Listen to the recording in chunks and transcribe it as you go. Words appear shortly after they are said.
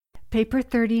Paper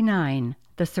 39,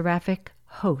 The Seraphic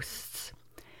Hosts.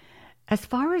 As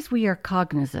far as we are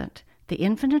cognizant, the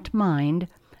infinite mind,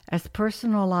 as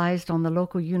personalized on the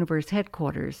local universe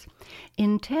headquarters,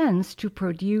 intends to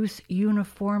produce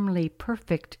uniformly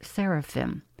perfect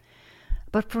seraphim.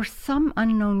 But for some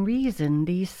unknown reason,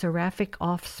 these seraphic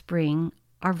offspring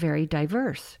are very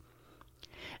diverse.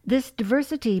 This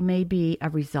diversity may be a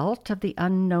result of the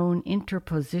unknown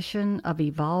interposition of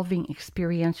evolving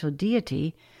experiential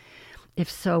deity. If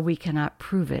so, we cannot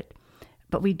prove it.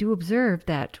 But we do observe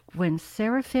that when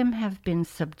seraphim have been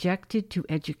subjected to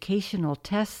educational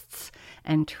tests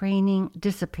and training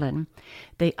discipline,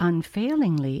 they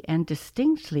unfailingly and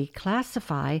distinctly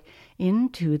classify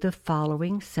into the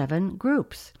following 7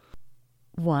 groups.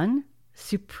 1.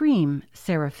 Supreme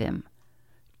seraphim.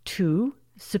 2.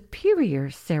 Superior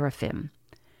seraphim.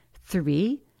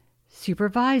 3.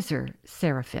 Supervisor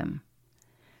seraphim.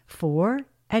 4.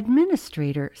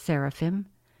 Administrator seraphim.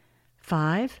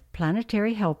 5.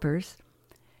 Planetary helpers.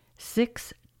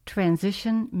 6.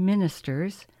 Transition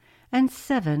ministers. And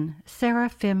 7.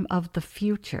 Seraphim of the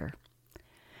future.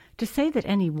 To say that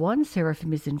any one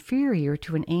seraphim is inferior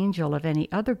to an angel of any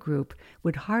other group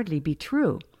would hardly be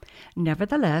true.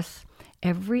 Nevertheless,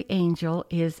 every angel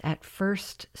is at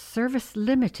first service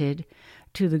limited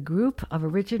to the group of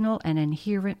original and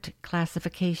inherent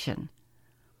classification.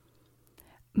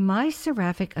 My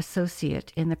seraphic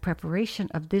associate in the preparation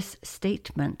of this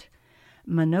statement,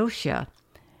 Manosha,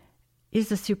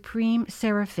 is a supreme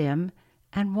seraphim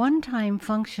and one time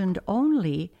functioned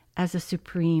only as a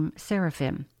supreme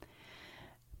seraphim.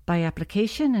 By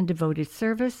application and devoted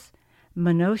service,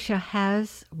 Manosha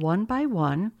has, one by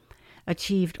one,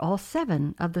 achieved all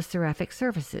 7 of the seraphic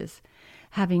services,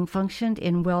 having functioned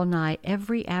in well-nigh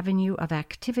every avenue of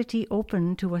activity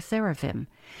open to a seraphim,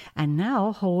 and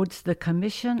now holds the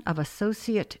commission of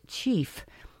Associate Chief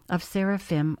of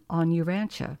Seraphim on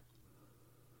Urantia.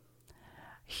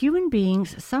 Human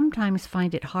beings sometimes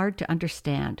find it hard to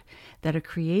understand that a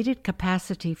created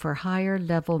capacity for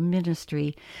higher-level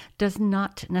ministry does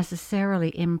not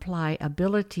necessarily imply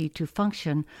ability to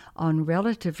function on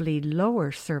relatively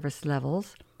lower service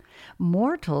levels.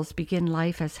 Mortals begin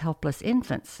life as helpless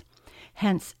infants.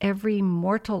 Hence, every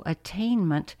mortal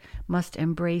attainment must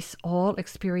embrace all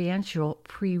experiential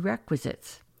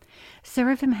prerequisites.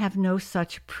 Seraphim have no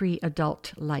such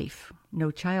pre-adult life,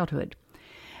 no childhood.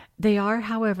 They are,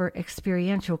 however,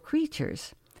 experiential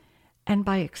creatures, and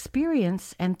by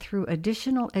experience and through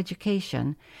additional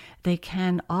education, they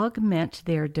can augment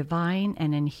their divine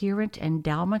and inherent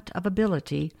endowment of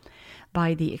ability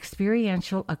by the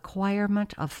experiential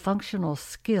acquirement of functional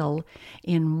skill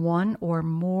in one or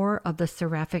more of the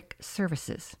seraphic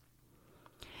services.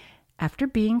 After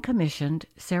being commissioned,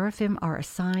 seraphim are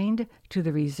assigned to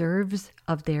the reserves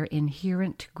of their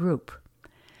inherent group.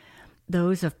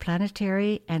 Those of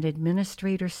planetary and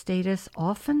administrator status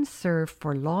often serve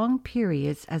for long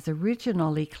periods as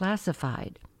originally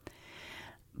classified.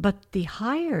 But the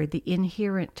higher the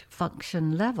inherent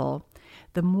function level,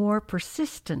 the more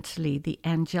persistently the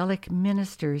angelic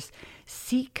ministers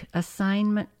seek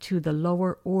assignment to the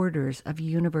lower orders of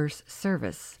universe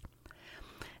service.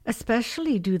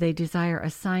 Especially do they desire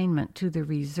assignment to the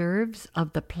reserves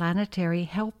of the planetary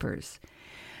helpers,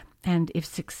 and if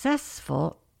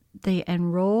successful, they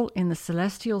enroll in the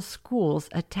celestial schools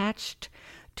attached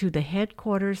to the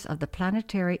headquarters of the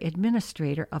planetary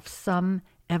administrator of some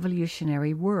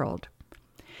evolutionary world.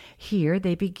 Here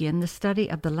they begin the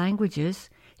study of the languages,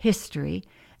 history,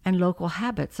 and local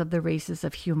habits of the races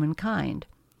of humankind.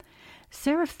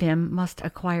 Seraphim must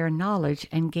acquire knowledge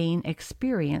and gain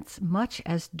experience much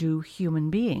as do human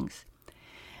beings.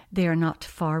 They are not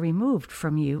far removed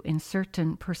from you in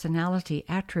certain personality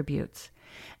attributes,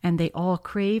 and they all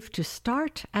crave to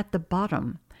start at the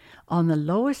bottom, on the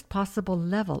lowest possible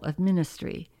level of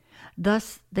ministry.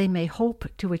 Thus, they may hope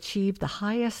to achieve the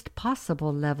highest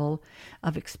possible level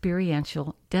of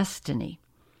experiential destiny.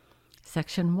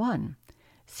 Section 1.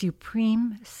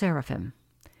 Supreme Seraphim.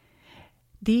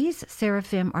 These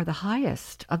seraphim are the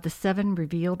highest of the 7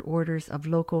 revealed orders of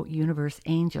local universe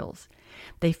angels.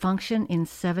 They function in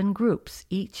 7 groups,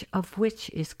 each of which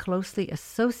is closely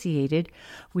associated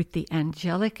with the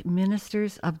angelic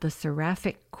ministers of the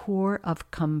seraphic core of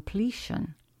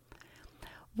completion.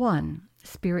 1.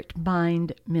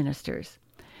 Spirit-mind ministers.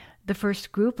 The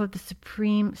first group of the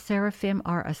supreme seraphim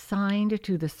are assigned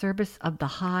to the service of the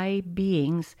high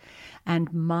beings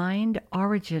and mind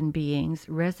origin beings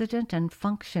resident and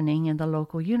functioning in the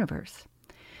local universe.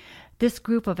 This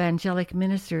group of angelic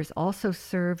ministers also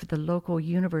serve the local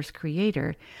universe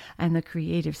creator and the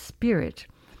creative spirit,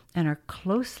 and are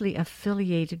closely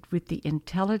affiliated with the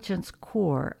intelligence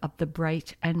core of the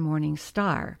bright and morning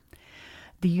star,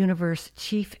 the universe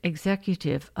chief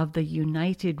executive of the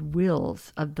united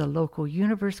wills of the local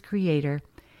universe creator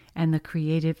and the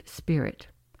creative spirit.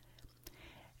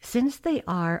 Since they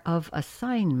are of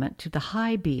assignment to the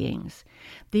high beings,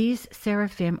 these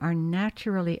seraphim are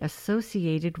naturally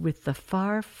associated with the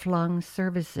far-flung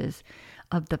services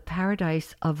of the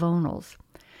paradise Avonals,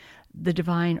 the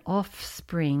divine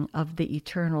offspring of the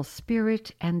eternal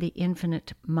spirit and the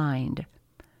infinite mind.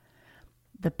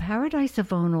 The paradise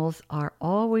Avonals are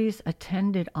always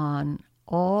attended on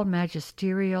all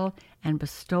magisterial and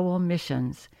bestowal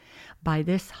missions by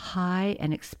this high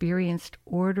and experienced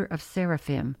order of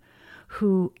seraphim,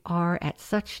 who are at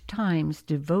such times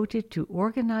devoted to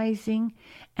organizing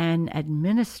and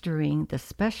administering the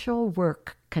special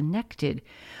work connected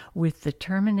with the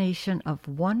termination of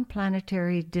one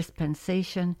planetary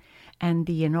dispensation and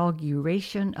the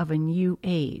inauguration of a new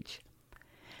age.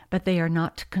 But they are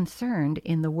not concerned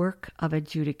in the work of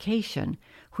adjudication,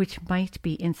 which might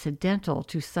be incidental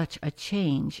to such a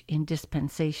change in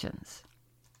dispensations.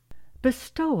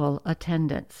 Bestowal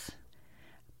attendants.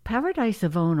 Paradise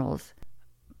Avonals,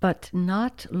 but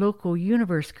not local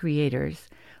universe creators,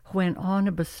 when on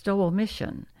a bestowal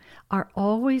mission, are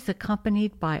always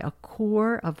accompanied by a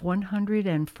corps of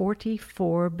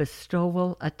 144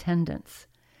 bestowal attendants.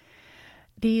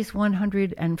 These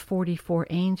 144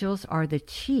 angels are the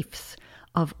chiefs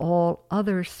of all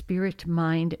other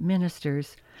spirit-mind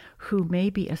ministers who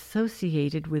may be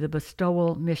associated with a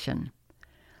bestowal mission.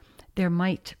 There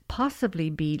might possibly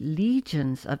be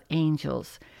legions of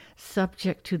angels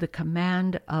subject to the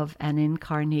command of an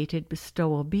incarnated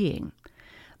bestowal being,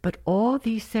 but all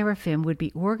these seraphim would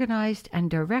be organized and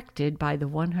directed by the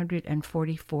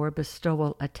 144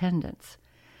 bestowal attendants.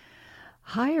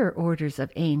 Higher orders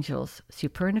of angels,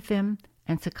 Supernaphim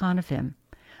and Sekanophim,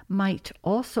 might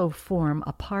also form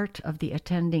a part of the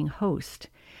attending host,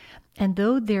 and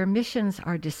though their missions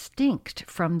are distinct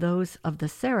from those of the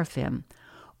seraphim,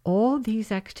 all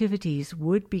these activities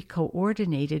would be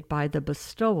coordinated by the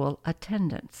bestowal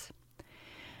attendants.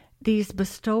 These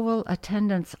bestowal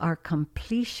attendants are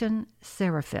completion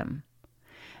seraphim.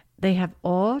 They have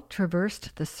all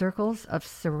traversed the circles of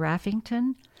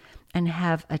Seraphington and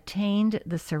have attained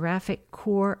the seraphic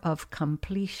core of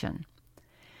completion.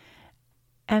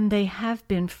 And they have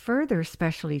been further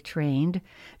specially trained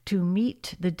to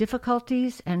meet the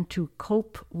difficulties and to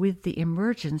cope with the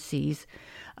emergencies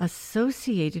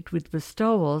associated with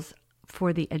bestowals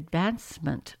for the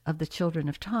advancement of the children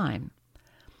of time.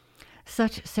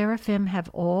 Such seraphim have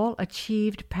all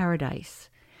achieved paradise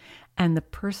and the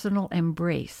personal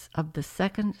embrace of the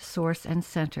second source and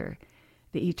center,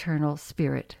 the eternal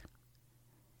spirit.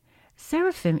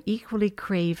 Seraphim equally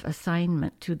crave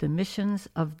assignment to the missions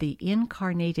of the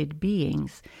incarnated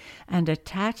beings and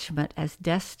attachment as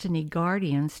destiny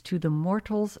guardians to the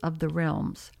mortals of the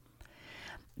realms.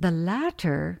 The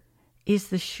latter is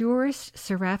the surest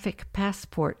seraphic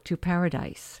passport to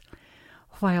paradise,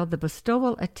 while the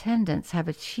bestowal attendants have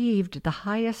achieved the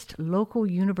highest local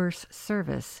universe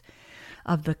service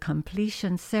of the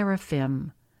completion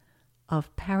seraphim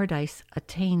of paradise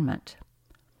attainment.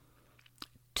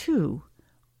 2.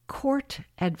 Court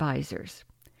advisors.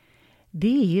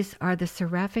 These are the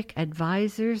seraphic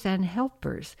advisors and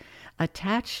helpers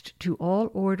attached to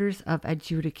all orders of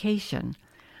adjudication,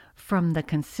 from the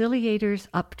conciliators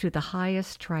up to the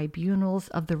highest tribunals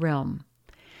of the realm.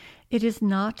 It is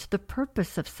not the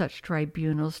purpose of such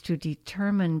tribunals to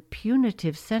determine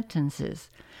punitive sentences,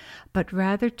 but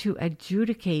rather to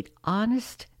adjudicate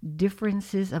honest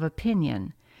differences of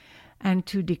opinion, and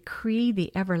to decree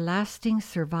the everlasting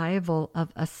survival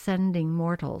of ascending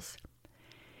mortals.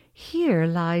 Here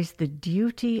lies the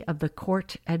duty of the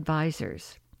court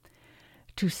advisors: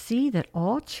 to see that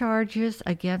all charges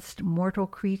against mortal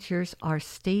creatures are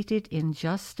stated in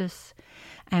justice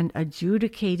and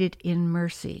adjudicated in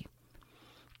mercy.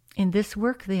 In this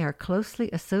work they are closely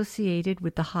associated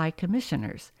with the High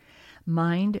Commissioners,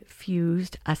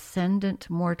 mind-fused ascendant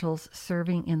mortals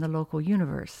serving in the local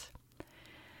universe.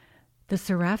 The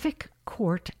seraphic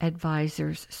court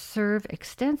advisors serve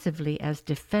extensively as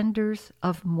defenders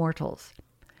of mortals.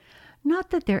 Not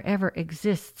that there ever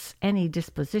exists any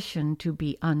disposition to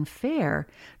be unfair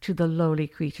to the lowly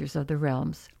creatures of the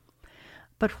realms,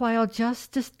 but while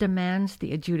justice demands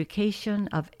the adjudication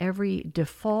of every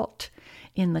default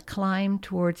in the climb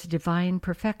towards divine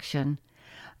perfection,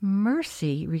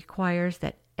 mercy requires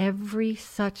that every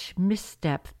such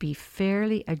misstep be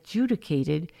fairly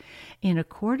adjudicated in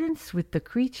accordance with the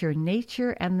creature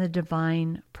nature and the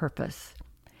divine purpose.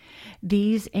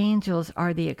 These angels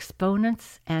are the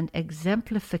exponents and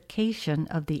exemplification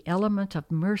of the element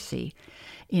of mercy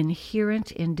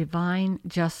inherent in divine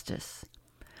justice,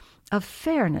 of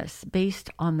fairness based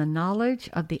on the knowledge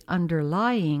of the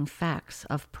underlying facts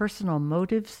of personal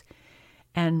motives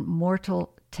and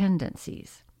mortal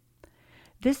tendencies.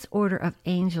 This order of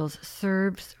angels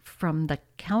serves from the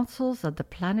councils of the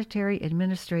planetary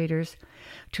administrators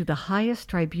to the highest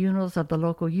tribunals of the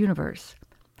local universe,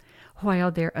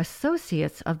 while their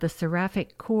associates of the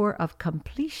seraphic corps of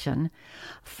completion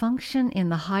function in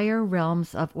the higher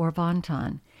realms of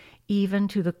Orvonton, even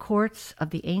to the courts of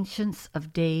the Ancients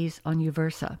of Days on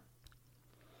Uversa.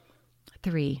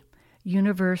 3.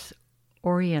 Universe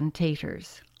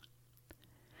Orientators.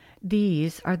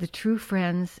 These are the true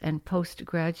friends and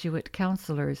postgraduate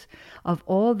counselors of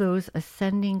all those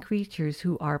ascending creatures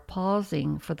who are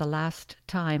pausing for the last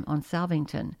time on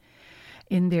Salvington,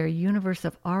 in their universe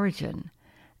of origin,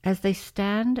 as they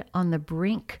stand on the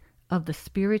brink of the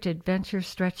spirit adventure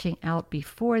stretching out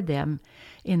before them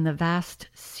in the vast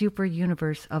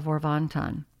super-universe of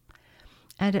Orvonton.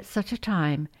 And at such a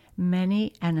time,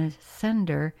 many an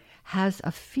ascender has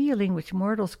a feeling which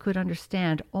mortals could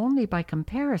understand only by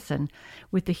comparison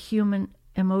with the human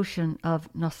emotion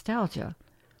of nostalgia.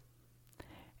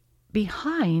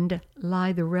 Behind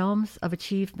lie the realms of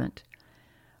achievement,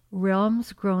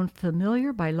 realms grown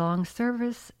familiar by long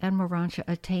service and Morontia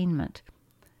attainment.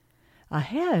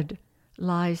 Ahead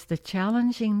lies the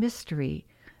challenging mystery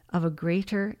of a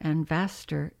greater and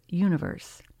vaster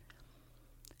universe.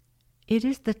 It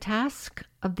is the task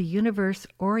of the universe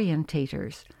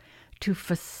orientators to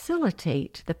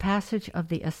facilitate the passage of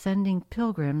the ascending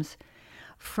pilgrims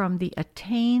from the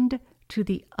attained to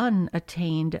the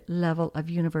unattained level of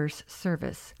universe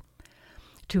service,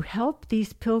 to help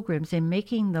these pilgrims in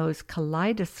making those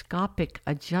kaleidoscopic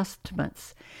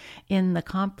adjustments in the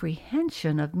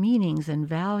comprehension of meanings and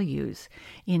values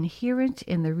inherent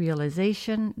in the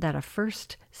realization that a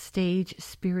first stage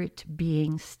spirit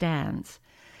being stands,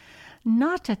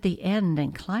 not at the end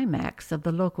and climax of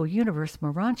the local universe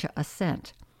Morontia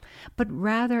ascent, but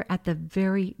rather at the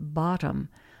very bottom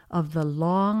of the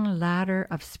long ladder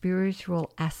of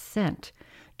spiritual ascent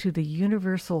to the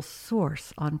universal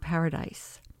source on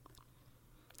Paradise.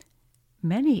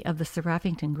 Many of the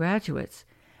Seraphington graduates,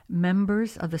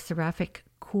 members of the Seraphic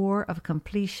Corps of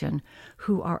Completion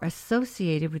who are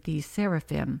associated with these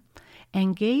seraphim,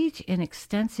 engage in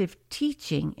extensive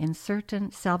teaching in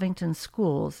certain Salvington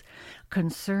schools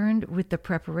concerned with the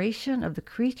preparation of the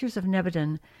creatures of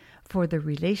Nebadon for the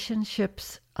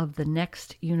relationships of the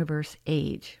next universe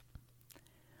age.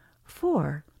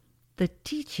 4. The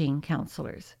teaching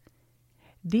counselors.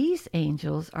 These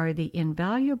angels are the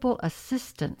invaluable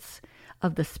assistants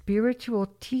of the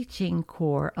spiritual teaching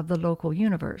corps of the local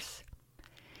universe.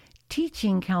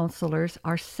 Teaching counselors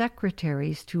are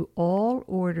secretaries to all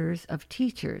orders of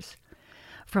teachers,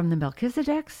 from the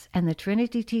Melchizedeks and the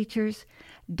Trinity teachers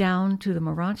down to the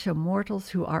Morontia mortals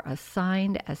who are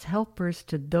assigned as helpers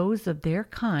to those of their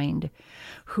kind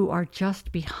who are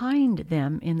just behind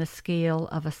them in the scale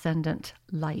of ascendant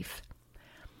life.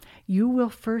 You will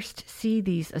first see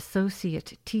these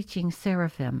associate teaching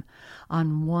seraphim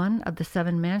on one of the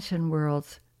 7 mansion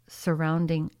worlds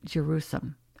surrounding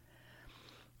Jerusalem.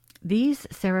 These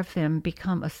seraphim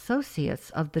become associates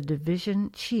of the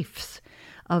division chiefs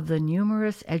of the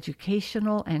numerous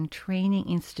educational and training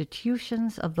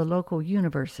institutions of the local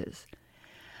universes,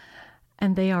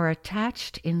 and they are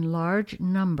attached in large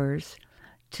numbers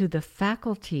to the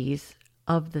faculties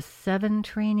of the 7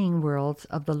 training worlds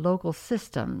of the local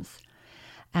systems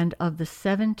and of the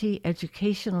 70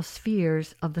 educational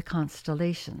spheres of the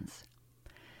constellations.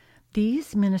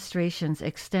 These ministrations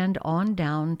extend on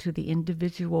down to the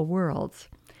individual worlds.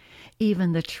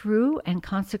 Even the true and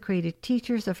consecrated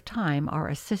teachers of time are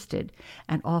assisted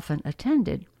and often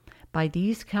attended by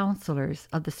these counselors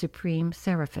of the Supreme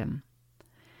Seraphim.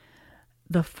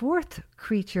 The 4th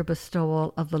creature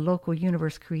bestowal of the local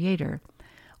universe creator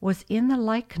was in the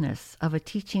likeness of a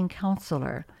teaching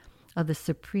counselor of the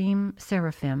Supreme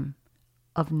Seraphim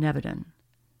of Nebadon.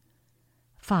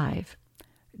 5.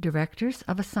 Directors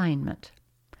of Assignment.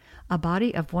 A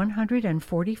body of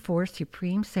 144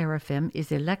 Supreme Seraphim is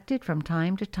elected from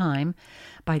time to time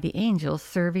by the angels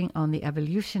serving on the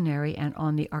evolutionary and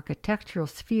on the architectural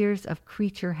spheres of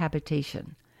creature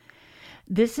habitation.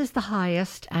 This is the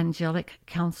highest angelic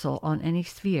council on any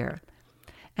sphere,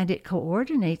 and it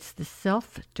coordinates the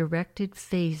self-directed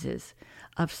phases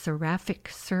of seraphic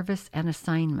service and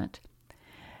assignment.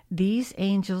 These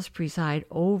angels preside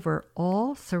over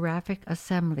all seraphic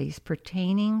assemblies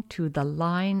pertaining to the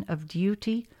line of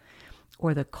duty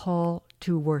or the call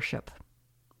to worship.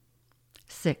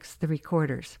 6. The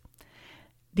recorders.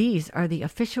 These are the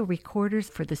official recorders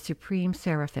for the supreme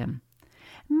seraphim.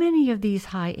 Many of these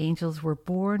high angels were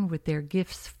born with their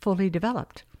gifts fully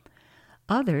developed.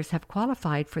 Others have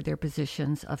qualified for their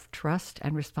positions of trust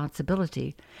and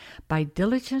responsibility by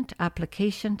diligent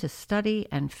application to study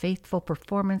and faithful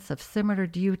performance of similar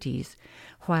duties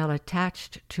while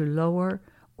attached to lower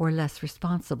or less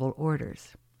responsible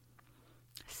orders.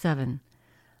 7.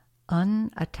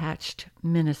 Unattached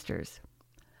ministers.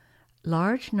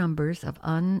 Large numbers of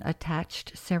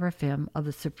unattached seraphim of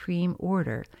the Supreme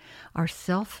Order are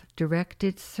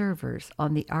self-directed servers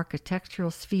on the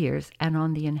architectural spheres and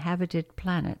on the inhabited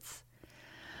planets.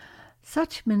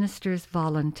 Such ministers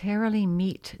voluntarily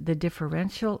meet the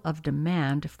differential of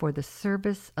demand for the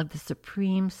service of the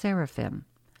Supreme Seraphim,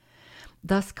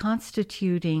 thus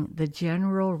constituting the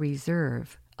general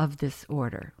reserve of this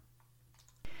order.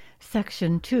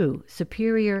 Section 2.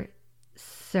 Superior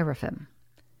Seraphim.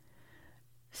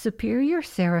 Superior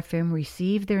seraphim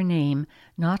receive their name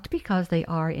not because they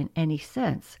are in any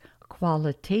sense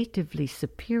qualitatively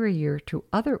superior to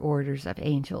other orders of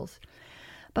angels,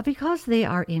 but because they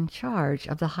are in charge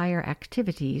of the higher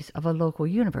activities of a local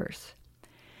universe.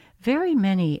 Very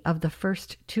many of the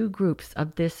first two groups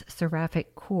of this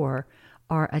seraphic corps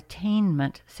are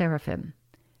attainment seraphim.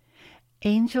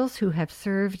 Angels who have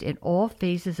served in all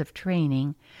phases of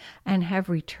training and have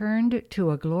returned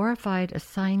to a glorified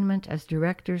assignment as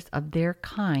directors of their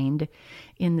kind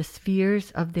in the spheres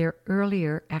of their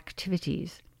earlier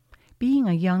activities. Being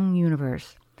a young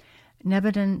universe,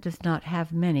 Nebadon does not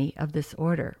have many of this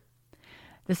order.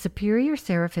 The superior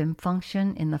seraphim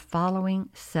function in the following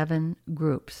 7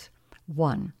 groups.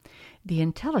 1. The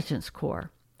intelligence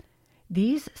corps.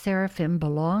 These seraphim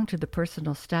belong to the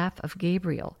personal staff of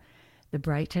Gabriel, the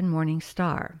bright and morning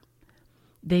star.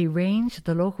 They range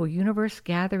the local universe,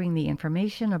 gathering the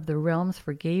information of the realms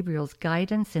for Gabriel's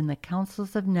guidance in the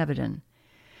councils of Nebadon.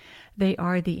 They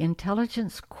are the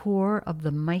intelligence corps of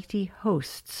the mighty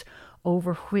hosts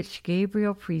over which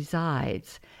Gabriel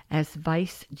presides as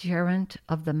vicegerent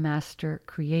of the Master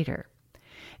Creator.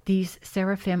 These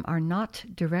seraphim are not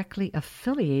directly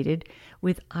affiliated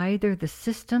with either the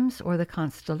systems or the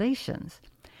constellations,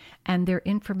 and their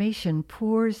information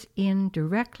pours in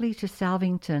directly to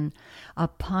Salvington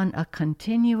upon a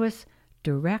continuous,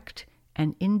 direct,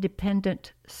 and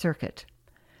independent circuit.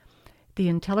 The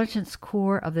intelligence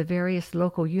corps of the various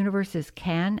local universes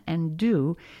can and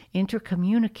do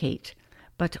intercommunicate,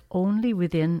 but only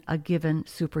within a given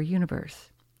superuniverse.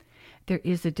 There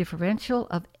is a differential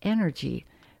of energy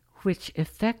which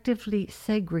effectively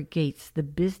segregates the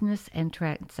business and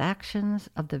transactions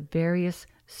of the various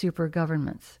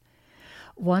supergovernments.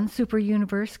 One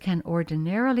superuniverse can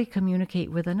ordinarily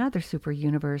communicate with another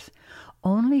superuniverse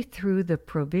only through the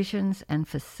provisions and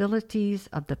facilities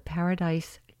of the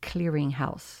Paradise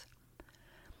Clearinghouse.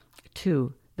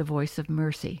 2. The voice of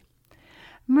mercy.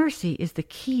 Mercy is the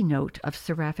keynote of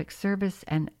seraphic service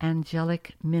and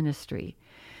angelic ministry.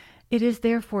 It is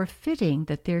therefore fitting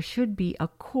that there should be a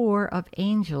corps of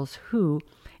angels who,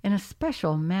 in a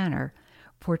special manner,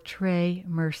 portray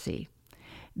mercy.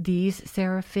 These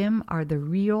seraphim are the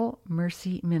real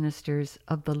mercy ministers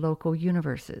of the local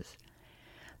universes.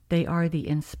 They are the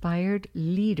inspired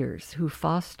leaders who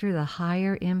foster the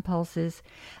higher impulses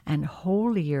and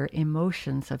holier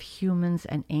emotions of humans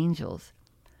and angels.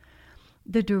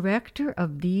 The director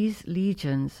of these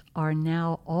legions are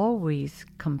now always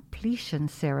completion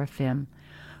seraphim,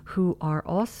 who are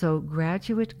also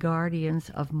graduate guardians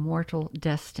of mortal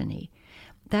destiny.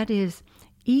 That is,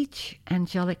 each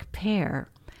angelic pair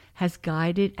has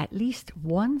guided at least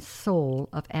one soul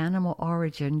of animal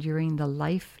origin during the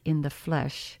life in the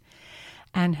flesh,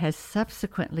 and has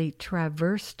subsequently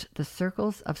traversed the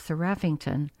circles of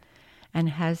Seraphington and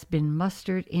has been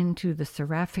mustered into the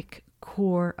seraphic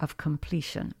corps of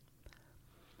completion.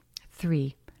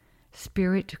 3.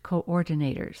 Spirit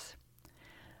coordinators.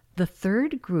 The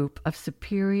third group of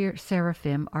superior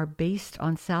seraphim are based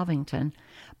on Salvington,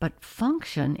 but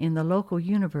function in the local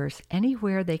universe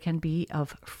anywhere they can be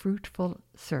of fruitful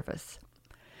service.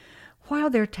 While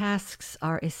their tasks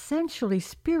are essentially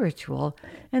spiritual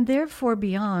and therefore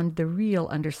beyond the real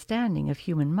understanding of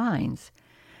human minds,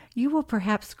 you will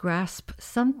perhaps grasp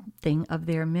something of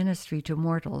their ministry to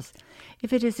mortals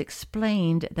if it is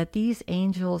explained that these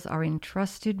angels are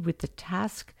entrusted with the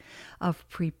task of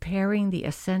preparing the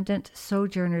ascendant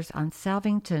sojourners on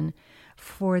Salvington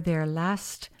for their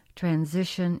last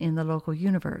transition in the local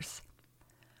universe.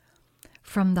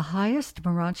 From the highest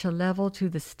Morontia level to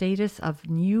the status of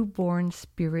newborn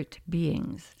spirit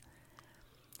beings.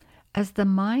 As the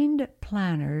mind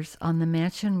planners on the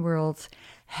mansion worlds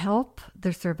help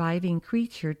the surviving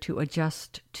creature to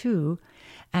adjust to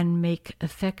and make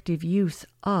effective use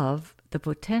of the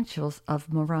potentials of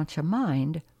Morancha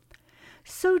mind,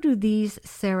 so do these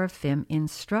seraphim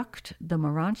instruct the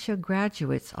Morancha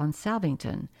graduates on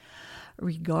Salvington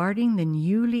regarding the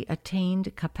newly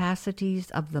attained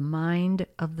capacities of the mind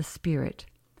of the spirit,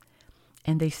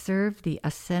 and they serve the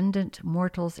ascendant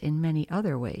mortals in many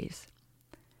other ways.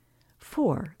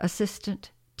 4. Assistant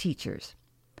teachers.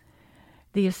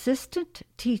 The assistant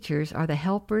teachers are the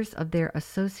helpers of their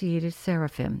associated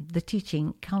seraphim, the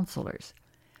teaching counselors.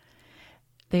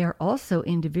 They are also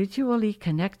individually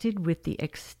connected with the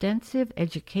extensive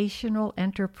educational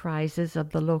enterprises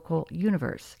of the local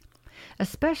universe,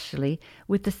 especially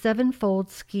with the sevenfold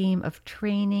scheme of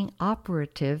training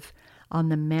operative on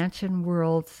the mansion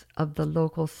worlds of the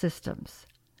local systems.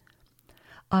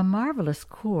 A marvelous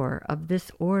corps of this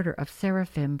order of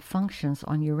seraphim functions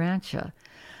on Urantia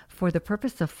for the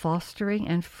purpose of fostering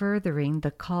and furthering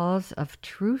the cause of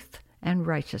truth and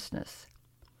righteousness.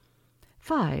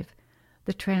 5.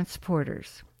 The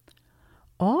transporters.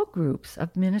 All groups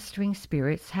of ministering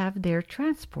spirits have their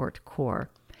transport corps,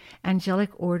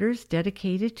 angelic orders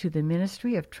dedicated to the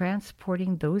ministry of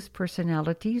transporting those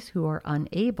personalities who are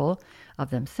unable of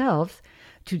themselves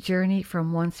to journey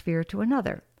from one sphere to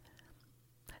another.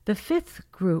 The 5th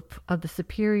group of the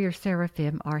superior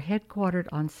seraphim are headquartered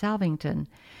on Salvington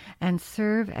and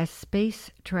serve as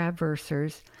space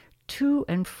traversers to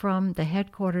and from the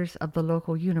headquarters of the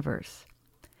local universe.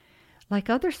 Like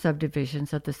other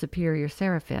subdivisions of the superior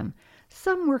seraphim,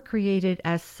 some were created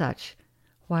as such,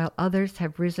 while others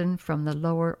have risen from the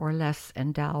lower or less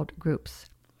endowed groups.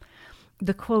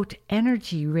 The, quote,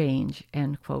 energy range,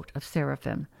 end quote, of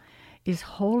seraphim is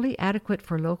wholly adequate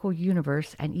for local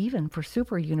universe and even for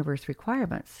super-universe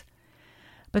requirements.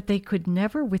 But they could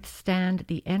never withstand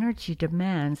the energy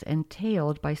demands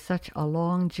entailed by such a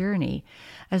long journey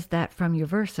as that from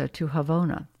Uversa to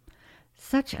Havona.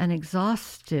 Such an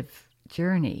exhaustive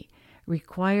journey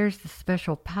requires the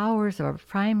special powers of a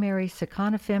primary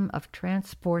seconophim of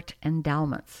transport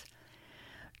endowments.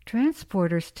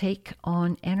 Transporters take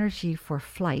on energy for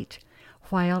flight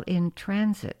while in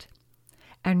transit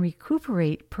and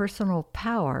recuperate personal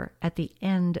power at the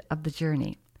end of the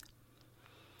journey.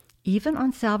 Even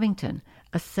on Salvington,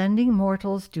 ascending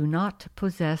mortals do not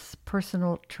possess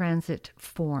personal transit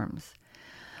forms.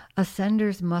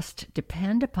 Ascenders must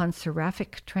depend upon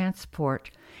seraphic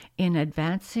transport in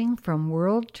advancing from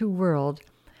world to world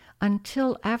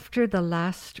until after the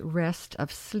last rest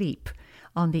of sleep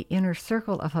on the inner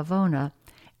circle of Havona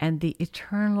and the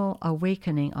eternal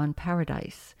awakening on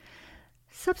Paradise.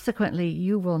 Subsequently,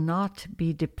 you will not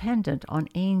be dependent on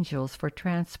angels for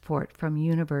transport from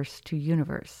universe to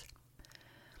universe.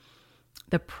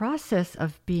 The process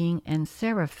of being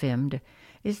enseraphimed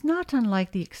is not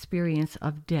unlike the experience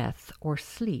of death or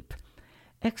sleep,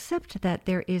 except that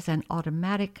there is an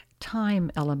automatic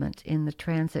time element in the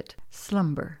transit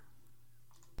slumber.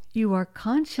 You are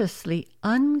consciously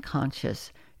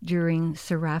unconscious during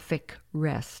seraphic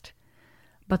rest,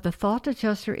 but the thought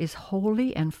adjuster is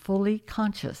wholly and fully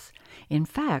conscious, in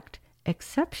fact,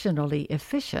 exceptionally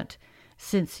efficient,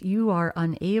 since you are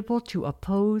unable to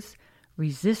oppose,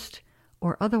 resist,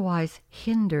 or otherwise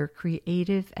hinder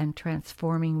creative and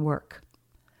transforming work.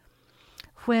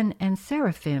 When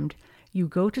enseraphimed, you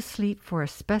go to sleep for a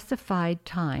specified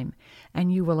time,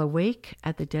 and you will awake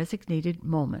at the designated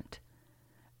moment.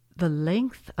 The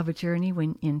length of a journey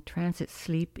when in transit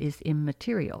sleep is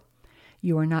immaterial.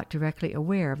 You are not directly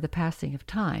aware of the passing of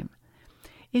time.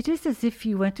 It is as if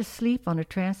you went to sleep on a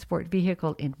transport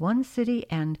vehicle in one city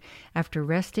and, after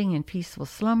resting in peaceful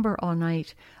slumber all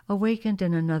night, awakened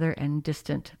in another and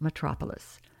distant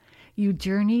metropolis. You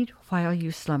journeyed while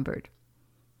you slumbered.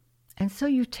 And so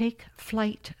you take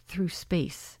flight through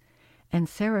space, and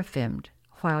seraphimed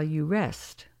while you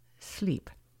rest, sleep.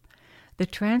 The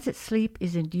transit sleep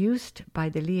is induced by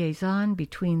the liaison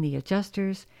between the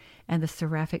adjusters and the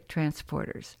seraphic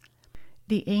transporters.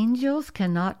 The angels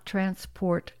cannot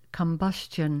transport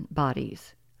combustion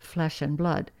bodies, flesh and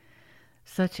blood,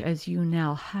 such as you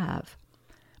now have,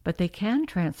 but they can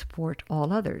transport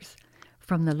all others,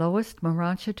 from the lowest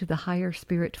Morancha to the higher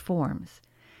spirit forms.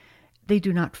 They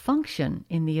do not function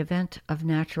in the event of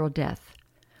natural death.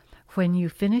 When you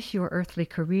finish your earthly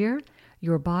career,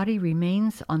 your body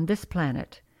remains on this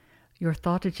planet. Your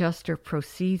thought adjuster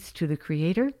proceeds to the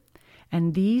Creator,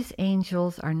 and these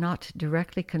angels are not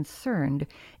directly concerned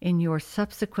in your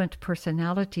subsequent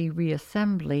personality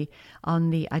reassembly on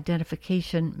the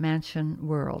identification mansion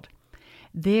world.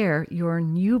 There, your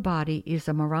new body is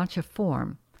a Morancha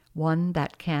form, One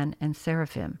That Can, and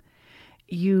Seraphim.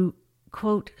 You,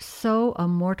 quote, sow a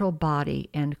mortal body,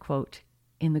 end quote,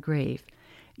 in the grave.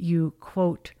 You,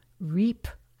 quote, reap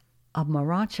a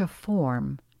Morontia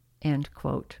form, end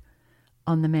quote,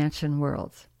 on the mansion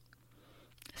worlds.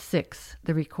 6.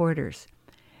 The recorders.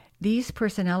 These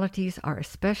personalities are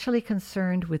especially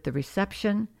concerned with the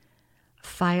reception,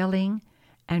 filing,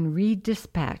 and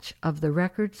redispatch of the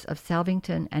records of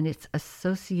Salvington and its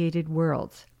associated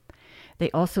worlds. They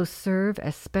also serve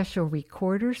as special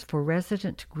recorders for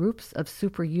resident groups of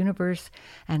super-universe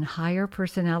and higher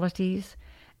personalities,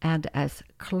 and as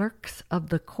clerks of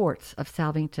the courts of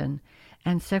Salvington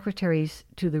and secretaries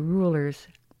to the rulers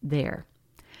there.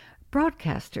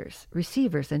 Broadcasters,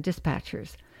 receivers, and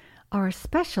dispatchers are a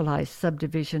specialized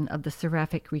subdivision of the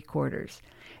seraphic recorders,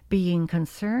 being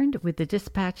concerned with the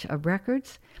dispatch of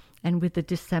records and with the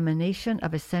dissemination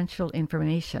of essential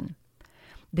information.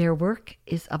 Their work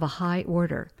is of a high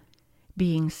order,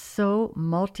 being so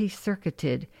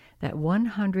multi-circuited that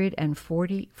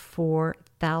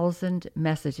 144,000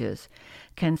 messages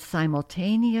can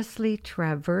simultaneously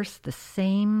traverse the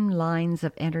same lines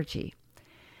of energy.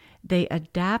 They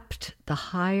adapt the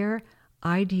higher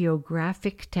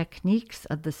ideographic techniques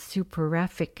of the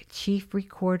superaphic chief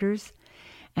recorders,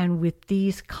 and with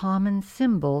these common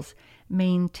symbols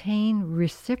maintain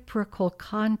reciprocal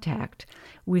contact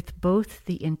with both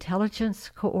the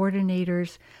intelligence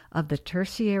coordinators of the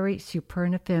tertiary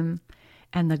supernaphim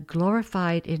and the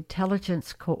glorified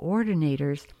intelligence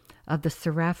coordinators of the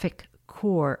seraphic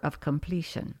core of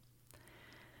completion.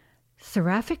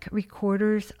 Seraphic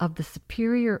recorders of the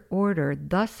superior order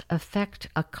thus effect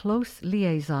a close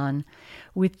liaison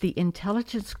with the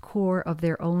intelligence core of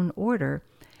their own order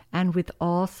and with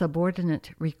all subordinate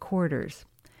recorders,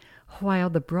 while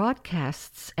the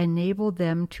broadcasts enable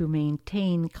them to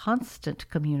maintain constant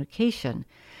communication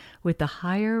with the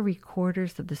higher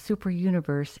recorders of the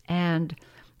superuniverse and,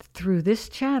 through this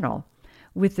channel,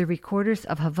 with the recorders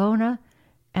of Havona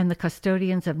and the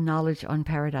custodians of knowledge on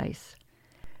Paradise.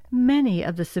 Many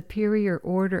of the superior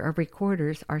order of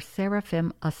recorders are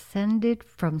seraphim ascended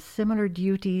from similar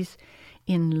duties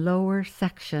in lower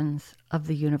sections of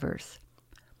the universe.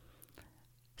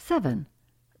 7.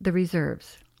 The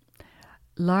reserves.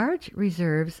 Large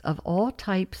reserves of all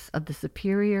types of the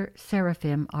superior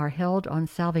seraphim are held on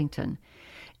Salvington,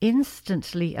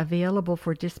 instantly available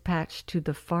for dispatch to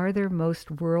the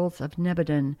farthermost worlds of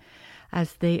Nebadon,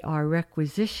 as they are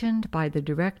requisitioned by the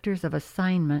directors of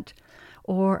assignment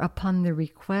or upon the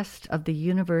request of the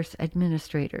universe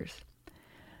administrators.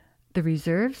 The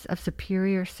reserves of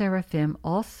superior seraphim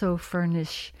also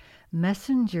furnish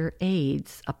messenger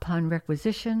aids upon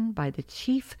requisition by the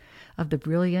chief of the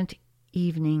brilliant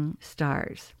evening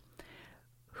stars,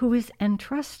 who is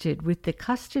entrusted with the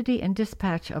custody and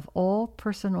dispatch of all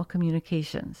personal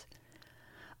communications.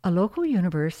 A local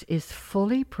universe is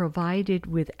fully provided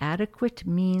with adequate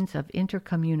means of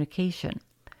intercommunication,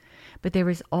 but there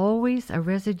is always a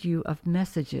residue of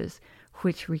messages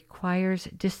which requires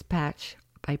dispatch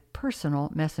by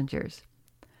personal messengers.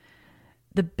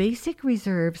 The basic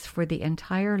reserves for the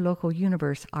entire local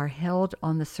universe are held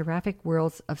on the seraphic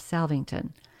worlds of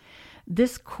Salvington.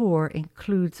 This core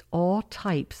includes all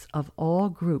types of all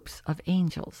groups of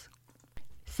angels.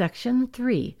 Section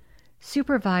 3.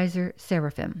 Supervisor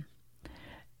Seraphim.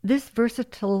 This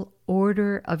versatile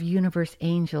order of universe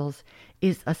angels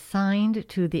is assigned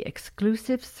to the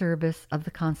exclusive service of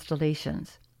the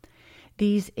constellations.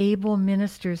 These able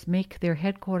ministers make their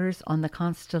headquarters on the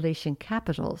constellation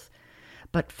capitals,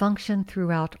 but function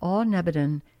throughout all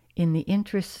Nebadon in the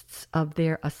interests of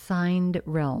their assigned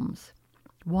realms.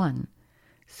 1.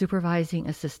 Supervising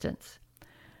assistants.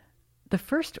 The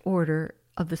first order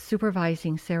of the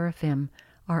supervising seraphim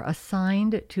are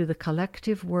assigned to the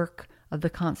collective work of the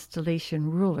constellation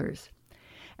rulers,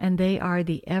 and they are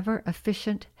the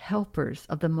ever-efficient helpers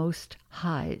of the Most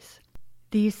Highs.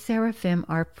 These seraphim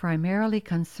are primarily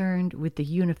concerned with the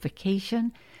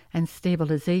unification and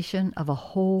stabilization of a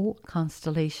whole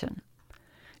constellation.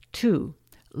 2.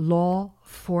 Law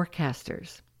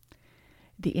forecasters.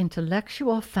 The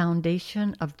intellectual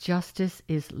foundation of justice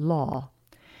is law,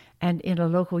 and in a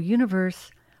local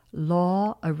universe,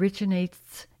 law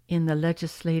originates in the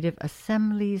legislative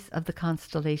assemblies of the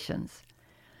constellations.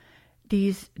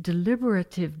 These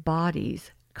deliberative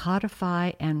bodies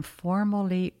codify and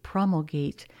formally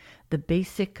promulgate the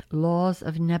basic laws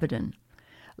of Nebadon,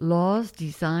 laws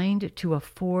designed to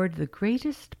afford the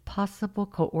greatest possible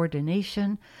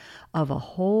coordination of a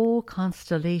whole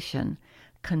constellation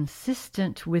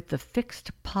consistent with the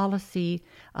fixed policy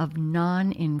of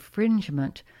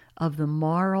non-infringement of the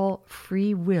moral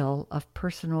free will of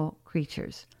personal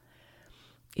creatures.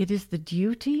 It is the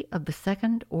duty of the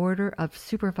second order of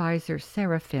supervisor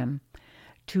seraphim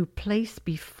to place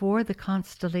before the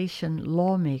constellation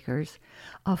lawmakers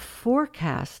a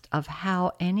forecast of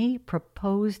how any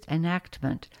proposed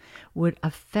enactment would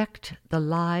affect the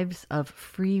lives of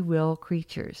free will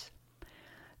creatures.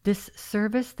 This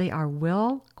service they are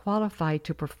well qualified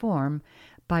to perform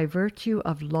by virtue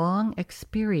of long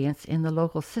experience in the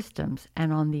local systems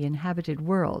and on the inhabited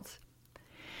worlds.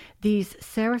 These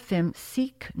seraphim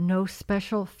seek no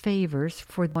special favors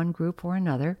for one group or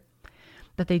another,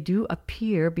 but they do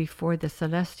appear before the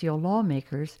celestial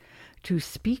lawmakers to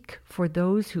speak for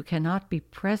those who cannot be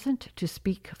present to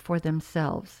speak for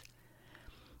themselves.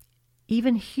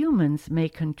 Even humans may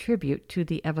contribute to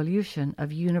the evolution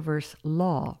of universe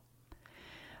law.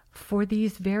 For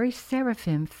these very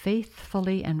seraphim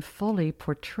faithfully and fully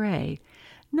portray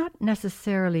not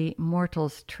necessarily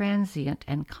mortals' transient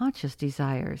and conscious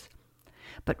desires,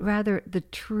 but rather the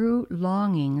true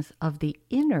longings of the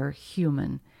inner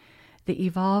human, the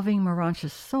evolving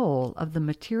Morontia soul of the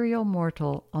material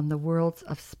mortal on the worlds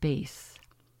of space.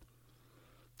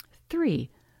 3.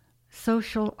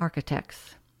 Social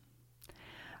architects.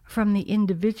 From the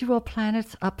individual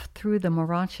planets up through the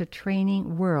Morontia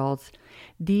training worlds,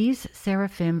 these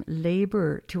seraphim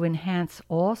labor to enhance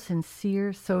all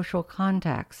sincere social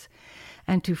contacts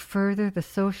and to further the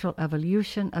social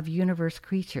evolution of universe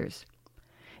creatures.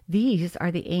 These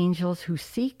are the angels who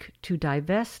seek to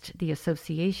divest the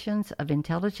associations of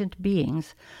intelligent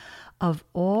beings of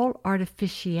all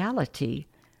artificiality,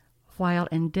 while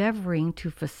endeavoring to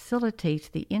facilitate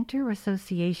the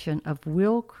interassociation of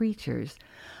will creatures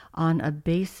on a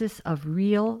basis of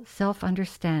real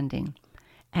self-understanding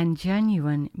and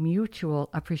genuine mutual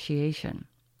appreciation.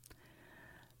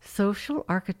 Social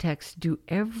architects do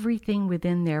everything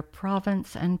within their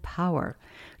province and power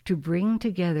to bring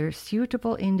together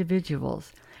suitable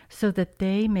individuals so that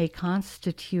they may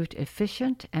constitute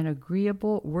efficient and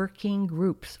agreeable working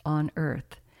groups on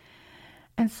Earth.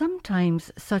 And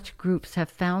sometimes such groups have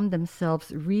found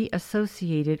themselves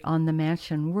reassociated on the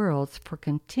mansion worlds for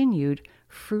continued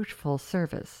fruitful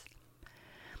service.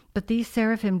 But these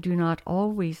seraphim do not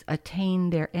always attain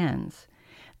their ends.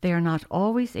 They are not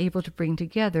always able to bring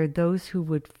together those who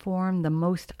would form the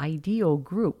most ideal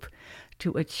group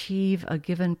to achieve a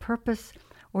given purpose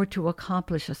or to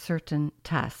accomplish a certain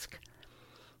task.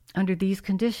 Under these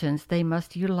conditions, they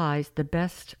must utilize the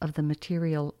best of the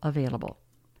material available.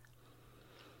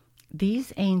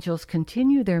 These angels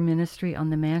continue their ministry on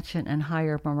the mansion and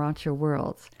higher Morontia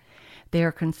worlds. They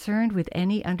are concerned with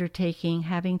any undertaking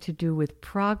having to do with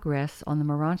progress on the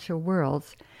Morontia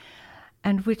worlds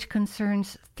and which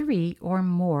concerns 3 or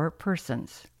more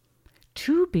persons.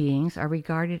 2 beings are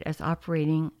regarded as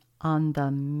operating on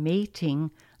the mating,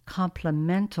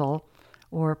 complemental,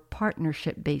 or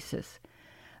partnership basis.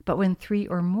 But when 3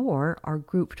 or more are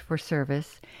grouped for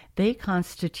service, they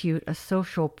constitute a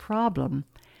social problem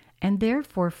and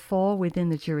therefore fall within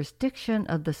the jurisdiction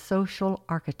of the social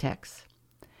architects.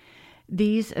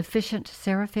 These efficient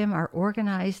seraphim are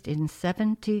organized in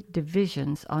 70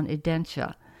 divisions on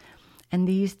Edentia, and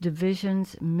these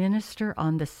divisions minister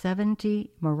on the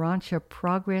 70 Morontia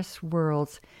progress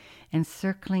worlds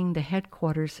encircling the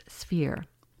headquarters sphere.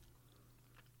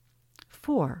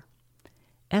 4.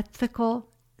 Ethical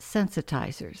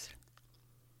sensitizers.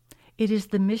 It is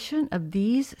the mission of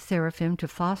these seraphim to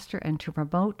foster and to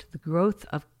promote the growth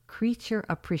of creature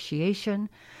appreciation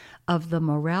of the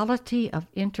morality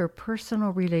of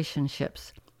interpersonal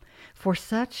relationships, for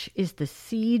such is the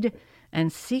seed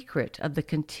and secret of the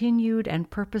continued and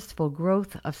purposeful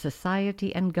growth of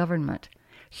society and government,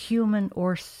 human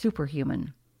or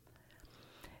superhuman.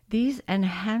 These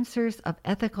enhancers of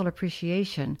ethical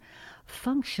appreciation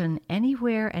function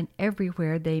anywhere and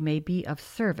everywhere they may be of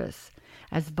service,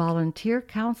 as volunteer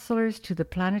counselors to the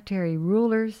planetary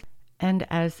rulers and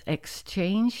as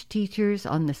exchange teachers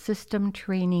on the system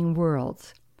training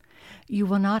worlds. You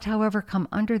will not, however, come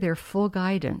under their full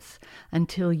guidance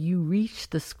until you reach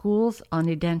the schools on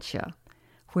Edentia,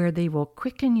 where they will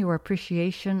quicken your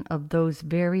appreciation of those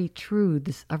very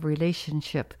truths of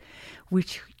relationship,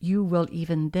 which you will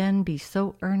even then be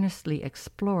so earnestly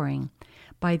exploring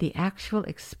by the actual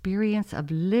experience of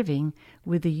living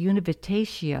with the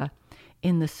Univitatia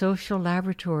in the social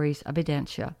laboratories of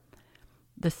Edentia,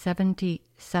 the 70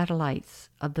 satellites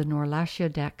of the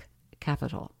Norlashiadek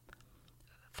capital.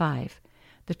 5.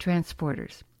 The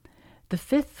transporters. The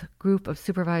 5th group of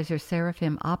supervisor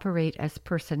seraphim operate as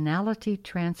personality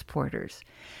transporters,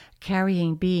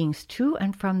 carrying beings to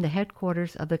and from the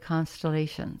headquarters of the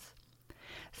constellations.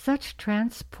 Such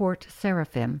transport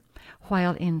seraphim,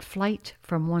 while in flight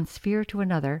from one sphere to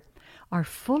another, are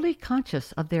fully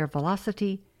conscious of their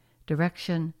velocity,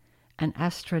 direction, and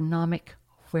astronomic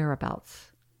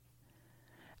whereabouts.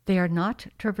 They are not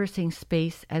traversing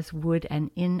space as would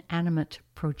an inanimate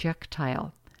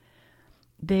projectile.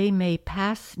 They may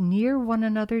pass near one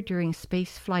another during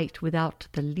space flight without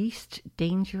the least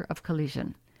danger of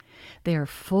collision. They are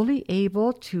fully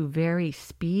able to vary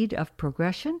speed of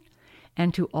progression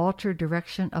and to alter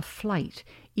direction of flight,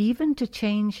 even to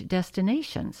change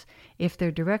destinations if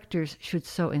their directors should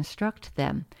so instruct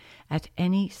them at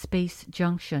any space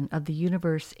junction of the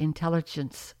universe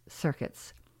intelligence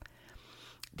circuits.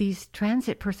 These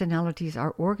transit personalities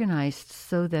are organized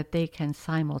so that they can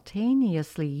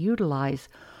simultaneously utilize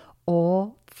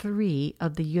all three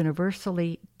of the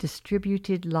universally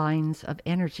distributed lines of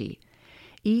energy,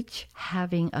 each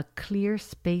having a clear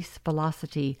space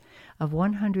velocity of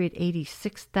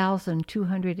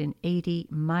 186,280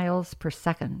 miles per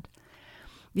second.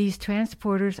 These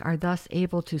transporters are thus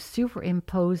able to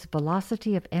superimpose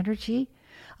velocity of energy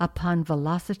upon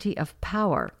velocity of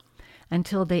power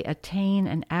until they attain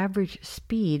an average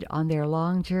speed on their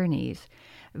long journeys,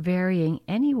 varying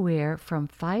anywhere from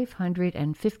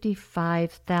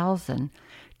 555,000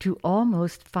 to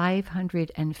almost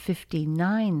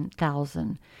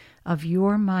 559,000 of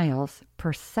your miles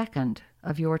per second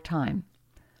of your time.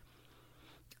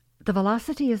 The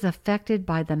velocity is affected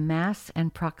by the mass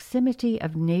and proximity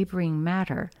of neighboring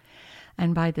matter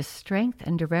and by the strength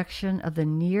and direction of the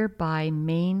nearby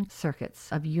main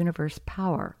circuits of universe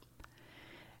power.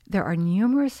 There are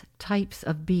numerous types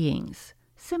of beings,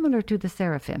 similar to the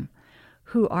seraphim,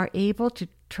 who are able to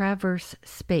traverse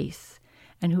space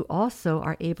and who also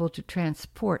are able to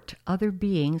transport other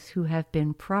beings who have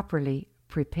been properly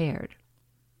prepared.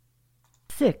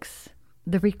 6.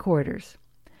 The recorders.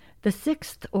 The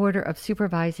sixth order of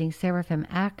supervising seraphim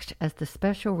act as the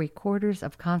special recorders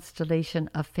of constellation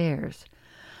affairs.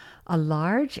 A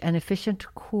large and efficient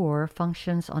corps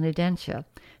functions on Edentia,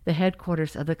 the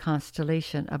headquarters of the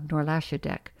constellation of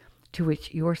Norlashadek, to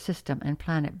which your system and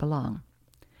planet belong.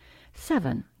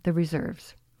 7. The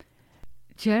reserves.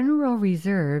 General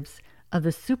reserves of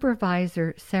the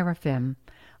supervisor seraphim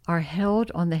are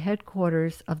held on the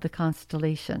headquarters of the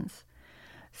constellations.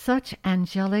 Such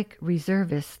angelic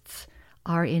reservists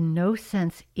are in no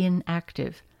sense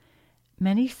inactive.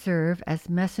 Many serve as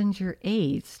messenger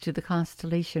aids to the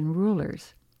constellation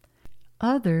rulers.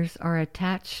 Others are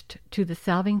attached to the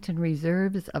Salvington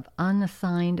reserves of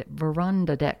unassigned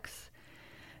Verondadeks.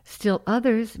 Still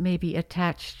others may be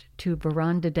attached to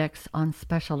Verondadeks on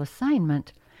special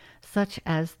assignment, such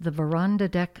as the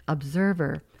Verondadek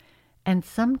Observer and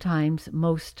sometimes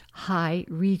Most High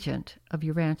Regent of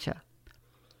Urantia.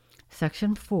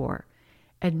 Section 4.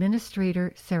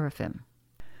 Administrator Seraphim.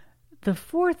 The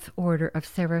fourth order of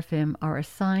seraphim are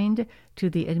assigned to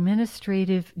the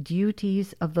administrative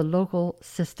duties of the local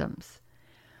systems.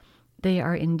 They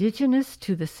are indigenous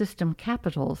to the system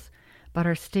capitals, but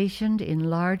are stationed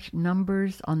in large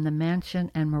numbers on the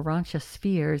Mansion and Morantia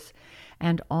spheres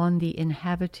and on the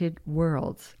inhabited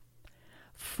worlds.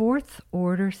 Fourth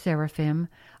order seraphim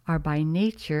are by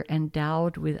nature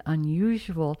endowed with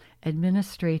unusual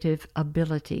administrative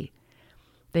ability.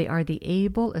 They are the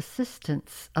able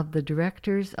assistants of the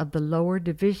directors of the lower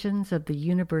divisions of the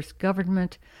universe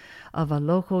government of a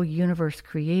local universe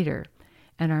creator,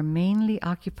 and are mainly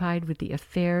occupied with the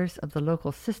affairs of the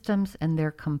local systems and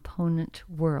their component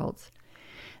worlds.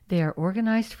 They are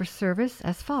organized for service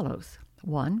as follows.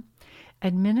 1.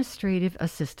 Administrative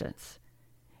assistants.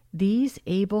 These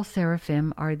able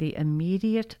seraphim are the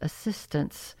immediate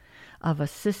assistants of a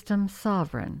system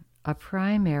sovereign, a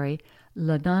primary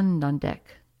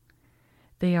Lanandandek.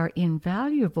 They are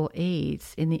invaluable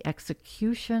aids in the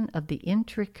execution of the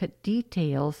intricate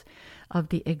details of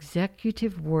the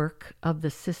executive work of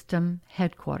the system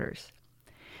headquarters.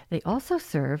 They also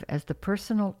serve as the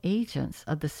personal agents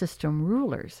of the system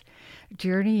rulers,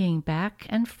 journeying back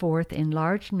and forth in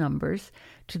large numbers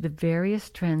to the various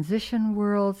transition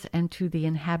worlds and to the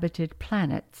inhabited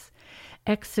planets,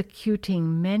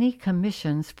 executing many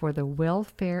commissions for the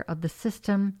welfare of the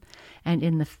system and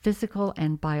in the physical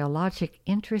and biologic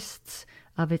interests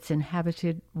of its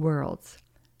inhabited worlds.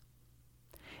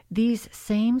 These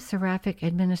same seraphic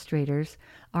administrators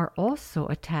are also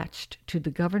attached to the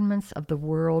governments of the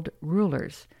world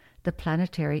rulers, the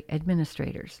planetary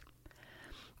administrators.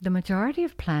 The majority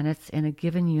of planets in a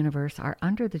given universe are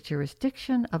under the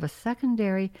jurisdiction of a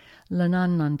secondary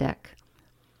Lanandandek.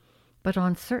 But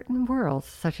on certain worlds,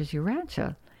 such as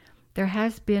Urantia, there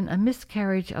has been a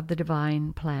miscarriage of the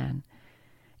divine plan.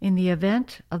 In the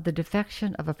event of the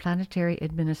defection of a planetary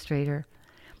administrator,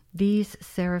 these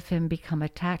seraphim become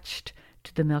attached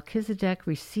to the Melchizedek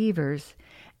receivers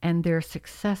and their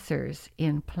successors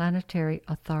in planetary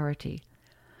authority.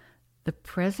 The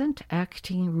present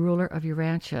acting ruler of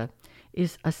Urantia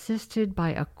is assisted by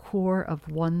a corps of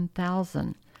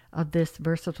 1,000 of this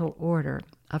versatile order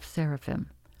of seraphim.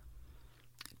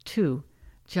 2.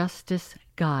 Justice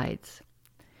Guides.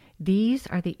 These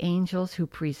are the angels who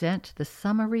present the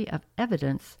summary of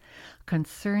evidence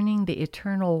concerning the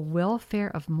eternal welfare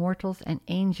of mortals and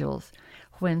angels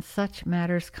when such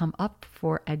matters come up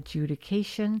for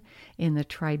adjudication in the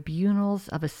tribunals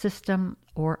of a system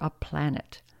or a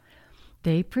planet.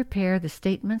 They prepare the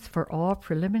statements for all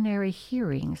preliminary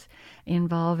hearings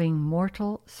involving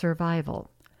mortal survival,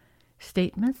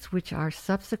 statements which are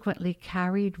subsequently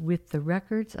carried with the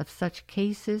records of such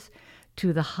cases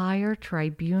to the higher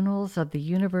tribunals of the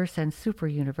universe and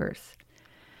superuniverse.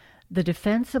 The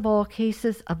defense of all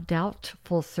cases of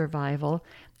doubtful survival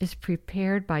is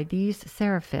prepared by these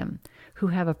seraphim, who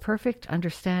have a perfect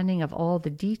understanding of all the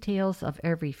details of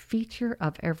every feature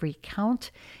of every count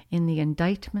in the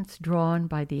indictments drawn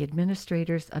by the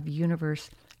administrators of universe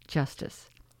justice.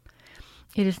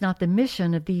 It is not the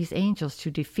mission of these angels to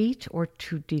defeat or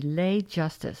to delay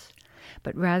justice,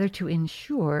 but rather to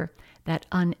ensure that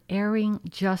unerring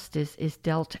justice is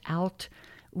dealt out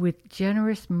with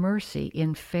generous mercy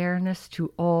in fairness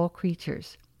to all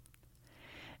creatures.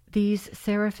 These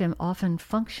seraphim often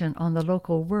function on the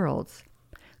local worlds,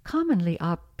 commonly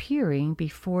appearing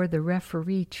before the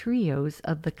referee trios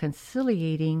of the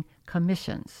conciliating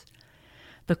commissions,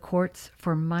 the courts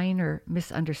for minor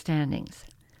misunderstandings.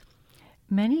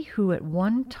 Many who at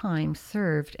one time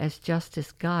served as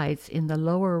justice guides in the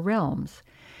lower realms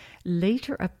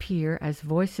later appear as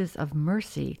voices of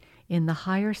mercy in the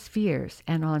higher spheres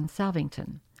and on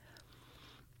Salvington.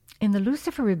 In the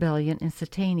Lucifer Rebellion in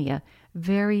Satania,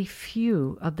 very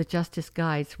few of the justice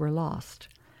guides were lost,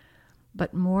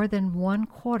 but more than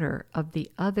 1/4 of the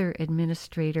other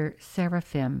administrator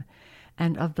seraphim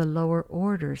and of the lower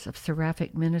orders of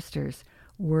seraphic ministers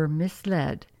were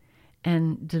misled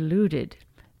and deluded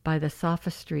by the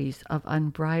sophistries of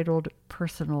unbridled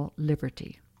personal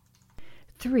liberty.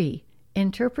 3.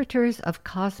 Interpreters of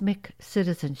cosmic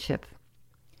citizenship.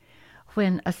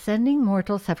 When ascending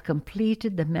mortals have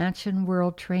completed the mansion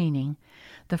world training,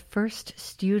 the first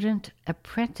student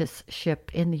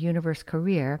apprenticeship in the universe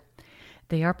career,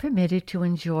 they are permitted to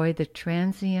enjoy the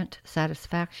transient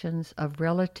satisfactions of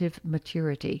relative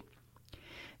maturity,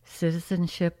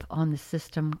 citizenship on the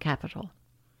system capital.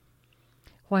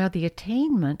 While the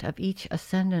attainment of each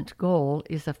ascendant goal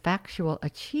is a factual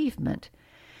achievement,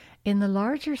 in the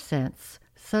larger sense,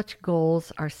 such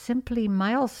goals are simply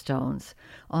milestones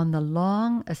on the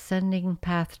long ascending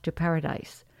path to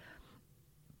paradise.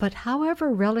 But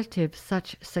however relative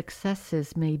such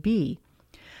successes may be,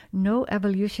 no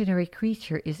evolutionary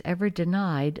creature is ever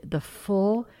denied the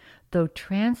full, though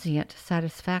transient,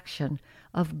 satisfaction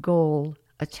of goal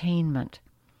attainment.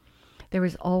 There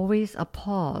is always a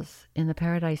pause in the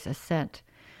paradise ascent,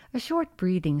 a short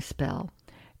breathing spell,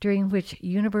 during which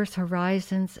universe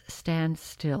horizons stand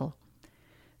still.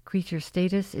 Creature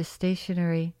status is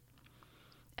stationary,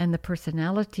 and the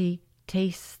personality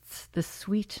tastes the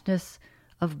sweetness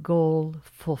of goal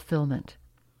fulfillment.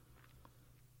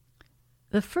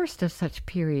 The first of such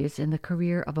periods in the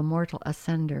career of a mortal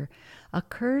ascender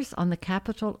occurs on the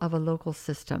capital of a local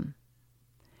system.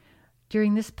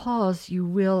 During this pause, you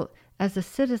will, as a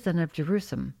citizen of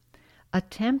Jerusalem,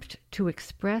 attempt to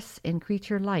express in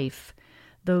creature life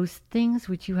those things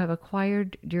which you have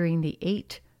acquired during the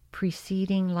 8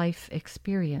 preceding life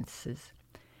experiences,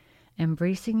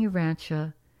 embracing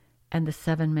Urantia and the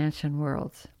 7 mansion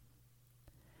worlds.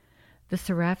 The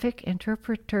seraphic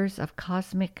interpreters of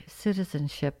cosmic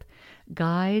citizenship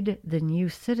guide the new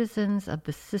citizens of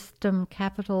the system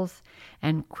capitals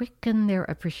and quicken their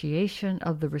appreciation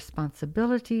of the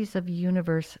responsibilities of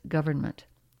universe government.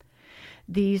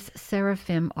 These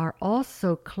seraphim are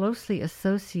also closely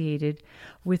associated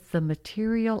with the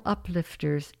material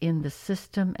uplifters in the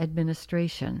system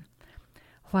administration,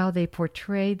 while they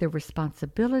portray the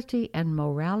responsibility and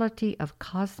morality of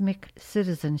cosmic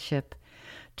citizenship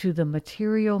to the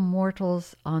material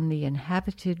mortals on the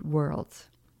inhabited worlds.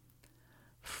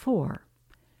 4.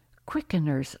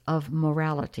 Quickeners of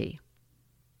morality.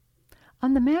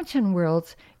 On the mansion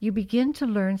worlds, you begin to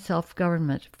learn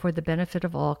self-government for the benefit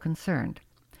of all concerned.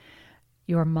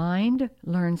 Your mind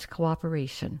learns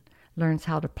cooperation, learns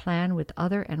how to plan with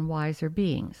other and wiser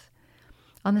beings.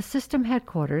 On the system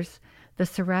headquarters, the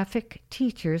seraphic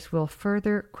teachers will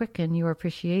further quicken your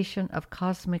appreciation of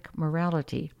cosmic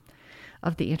morality,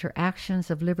 of the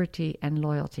interactions of liberty and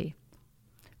loyalty.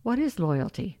 What is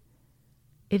loyalty?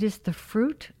 It is the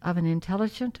fruit of an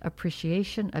intelligent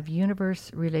appreciation of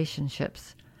universe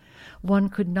relationships. One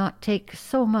could not take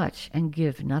so much and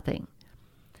give nothing.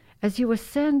 As you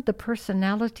ascend the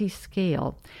personality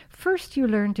scale, first you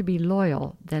learn to be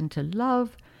loyal, then to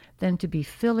love, then to be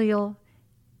filial,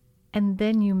 and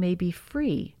then you may be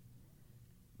free.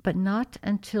 But not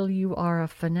until you are a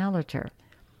finaliter,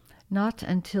 not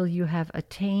until you have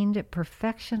attained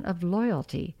perfection of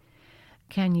loyalty,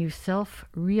 can you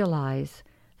self-realize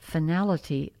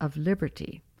finality of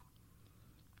liberty.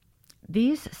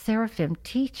 These seraphim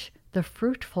teach the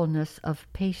fruitfulness of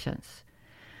patience,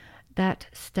 that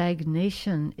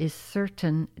stagnation is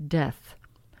certain death,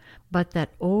 but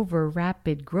that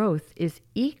over-rapid growth is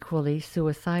equally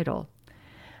suicidal,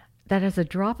 that as a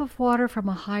drop of water from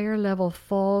a higher level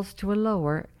falls to a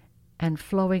lower and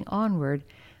flowing onward,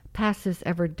 passes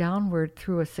ever downward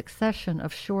through a succession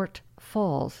of short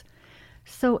falls,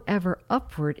 so ever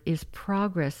upward is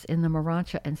progress in the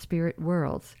Morancha and spirit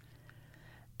worlds,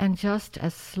 and just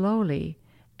as slowly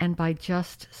and by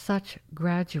just such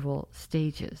gradual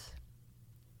stages.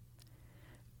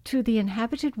 To the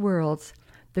inhabited worlds,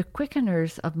 the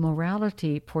quickeners of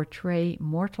morality portray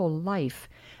mortal life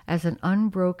as an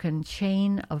unbroken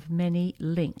chain of many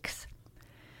links.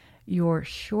 Your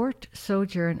short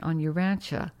sojourn on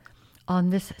Urantia, on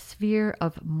this sphere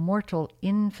of mortal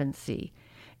infancy,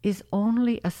 is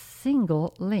only a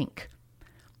single link,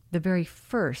 the very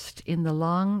first in the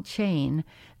long chain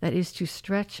that is to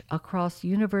stretch across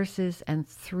universes and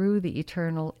through the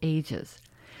eternal ages.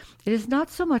 It is not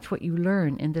so much what you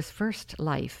learn in this first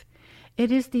life,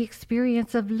 it is the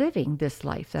experience of living this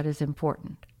life that is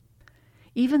important.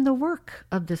 Even the work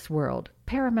of this world,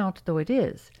 paramount though it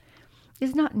is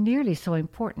not nearly so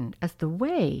important as the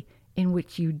way in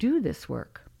which you do this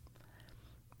work.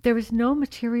 There is no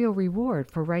material reward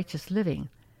for righteous living,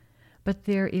 but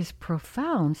there is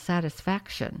profound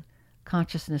satisfaction,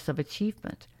 consciousness of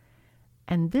achievement,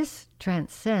 and this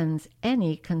transcends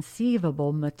any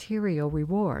conceivable material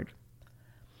reward.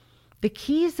 The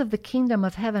keys of the kingdom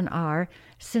of heaven are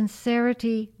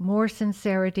sincerity,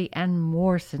 and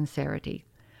more sincerity.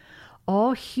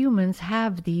 All humans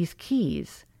have these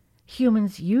keys.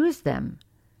 Humans use them,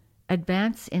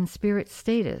 advance in spirit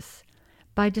status,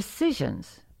 by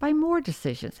decisions, by more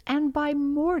decisions, and by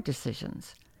more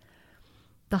decisions.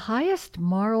 The highest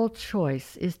moral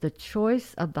choice is the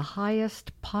choice of the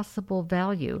highest possible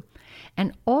value,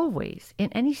 and always,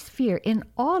 in any sphere, in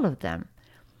all of them,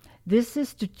 this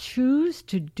is to choose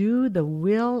to do the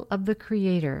will of the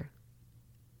Creator.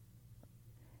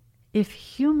 If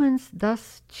humans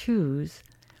thus choose,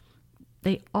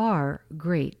 they are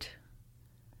great,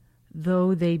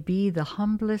 though they be the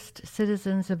humblest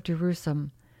citizens of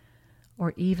Jerusalem,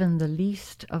 or even the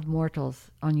least of mortals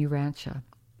on Urantia.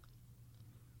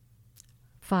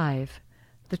 5.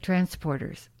 The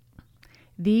transporters.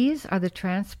 These are the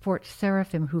transport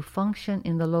seraphim who function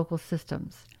in the local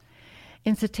systems.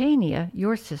 In Satania,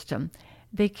 your system,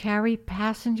 they carry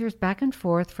passengers back and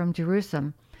forth from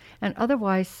Jerusalem and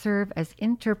otherwise serve as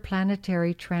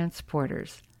interplanetary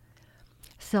transporters.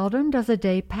 Seldom does a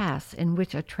day pass in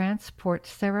which a transport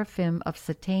seraphim of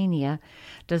Satania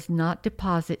does not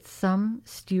deposit some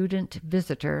student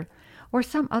visitor or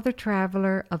some other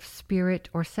traveler of spirit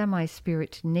or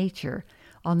semi-spirit nature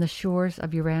on the shores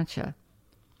of Urantia.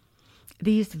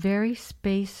 These very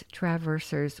space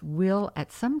traversers will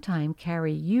at some time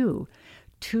carry you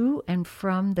to and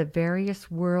from the various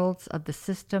worlds of the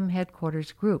system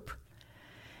headquarters group.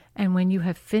 And when you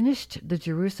have finished the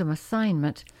Jerusalem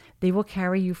assignment, they will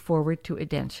carry you forward to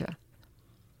Edentia.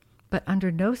 But under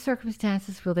no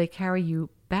circumstances will they carry you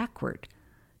backward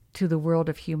to the world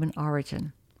of human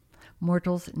origin.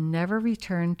 Mortals never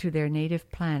return to their native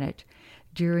planet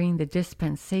during the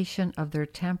dispensation of their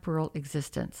temporal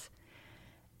existence.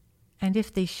 And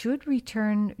if they should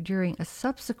return during a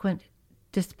subsequent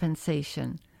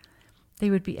dispensation, they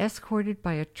would be escorted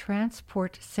by a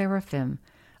transport seraphim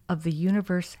of the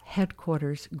universe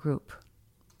headquarters group.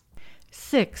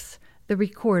 6. The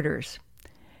recorders.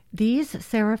 These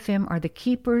seraphim are the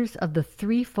keepers of the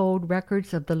threefold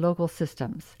records of the local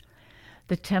systems.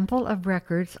 The temple of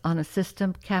records on a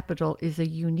system capital is a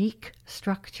unique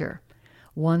structure,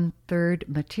 1/3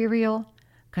 material,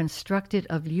 constructed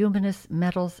of luminous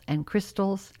metals and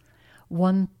crystals,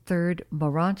 1/3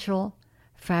 morantial,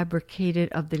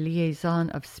 fabricated of the liaison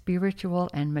of spiritual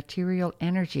and material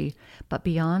energy, but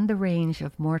beyond the range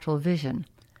of mortal vision,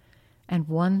 and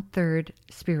 1/3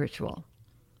 spiritual.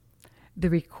 The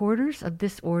recorders of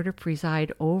this order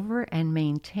preside over and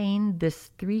maintain this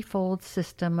threefold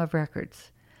system of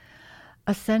records.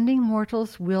 Ascending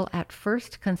mortals will at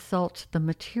first consult the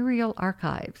material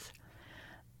archives.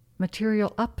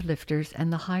 Material uplifters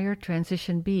and the higher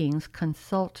transition beings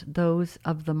consult those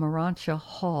of the Morontia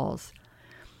halls,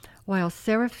 while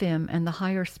seraphim and the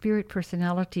higher spirit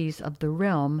personalities of the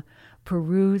realm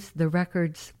peruse the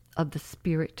records of the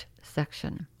spirit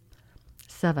section.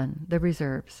 7. The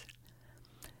reserves.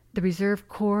 The reserve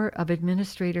corps of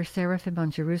administrator seraphim on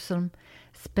Jerusalem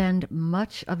spend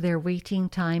much of their waiting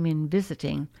time in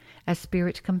visiting, as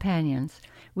spirit companions,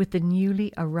 with the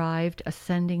newly arrived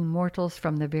ascending mortals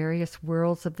from the various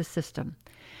worlds of the system,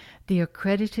 the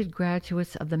accredited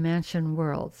graduates of the mansion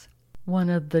worlds. One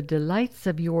of the delights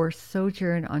of your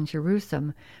sojourn on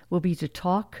Jerusalem will be to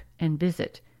talk and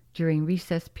visit during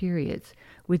recess periods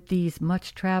with these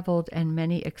much-traveled and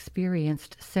many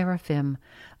experienced seraphim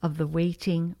of the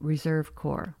waiting reserve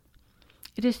corps.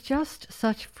 It is just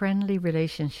such friendly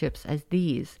relationships as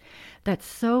these that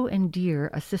so endear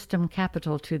a system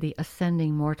capital to the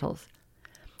ascending mortals.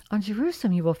 On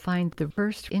Jerusalem you will find the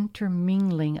first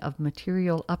intermingling of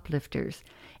material uplifters,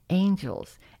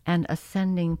 angels, and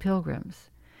ascending pilgrims.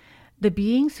 The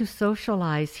beings who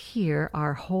socialize here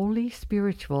are wholly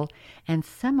spiritual and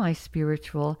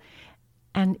semi-spiritual,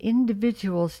 and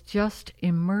individuals just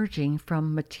emerging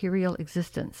from material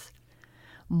existence.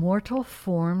 Mortal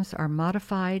forms are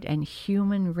modified and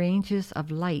human ranges of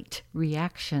light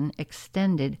reaction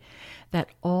extended, that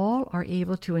all are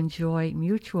able to enjoy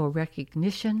mutual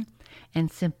recognition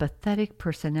and sympathetic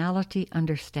personality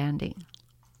understanding.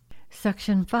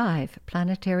 Section 5.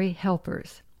 Planetary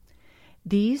Helpers.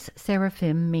 These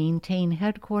seraphim maintain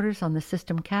headquarters on the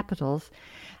system capitals,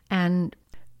 and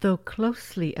though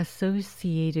closely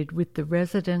associated with the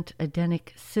resident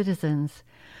Edenic citizens,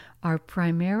 are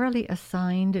primarily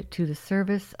assigned to the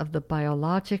service of the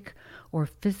biologic or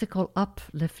physical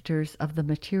uplifters of the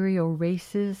material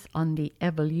races on the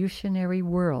evolutionary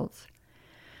worlds.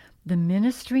 The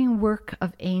ministering work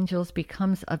of angels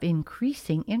becomes of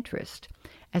increasing interest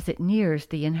as it nears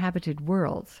the inhabited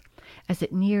worlds, as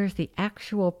it nears the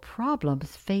actual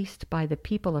problems faced by the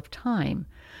people of time,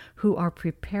 who are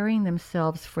preparing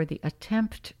themselves for the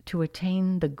attempt to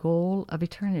attain the goal of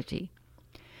eternity.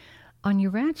 On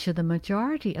Urantia, the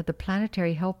majority of the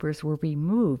planetary helpers were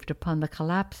removed upon the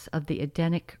collapse of the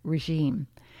Edenic regime,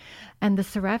 and the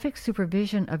seraphic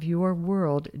supervision of your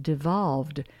world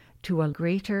devolved to a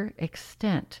greater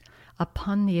extent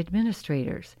upon the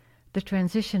administrators, the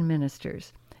transition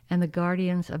ministers, and the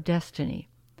guardians of destiny.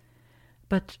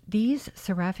 But these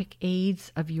seraphic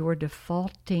aids of your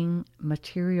defaulting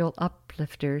material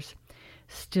uplifters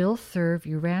still serve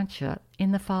Urantia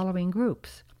in the following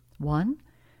groups. 1.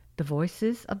 The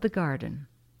voices of the garden.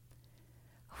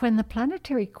 When the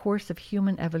planetary course of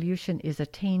human evolution is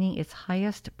attaining its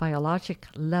highest biologic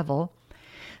level,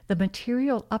 the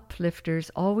material uplifters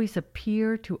always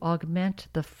appear to augment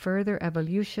the further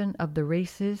evolution of the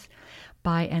races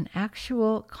by an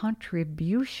actual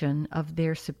contribution of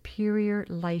their superior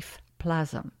life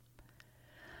plasm.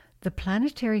 The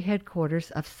planetary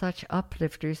headquarters of such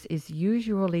uplifters is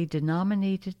usually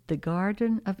denominated the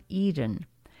Garden of Eden,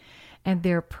 and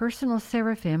their personal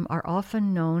seraphim are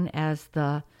often known as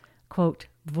the, quote,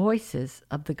 voices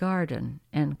of the garden,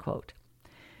 end quote.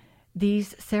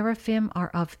 These seraphim are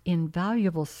of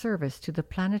invaluable service to the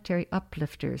planetary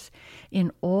uplifters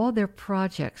in all their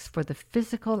projects for the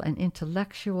physical and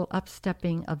intellectual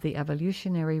upstepping of the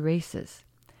evolutionary races.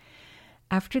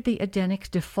 After the Edenic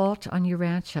default on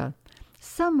Urantia,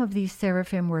 some of these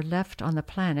seraphim were left on the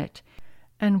planet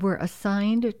and were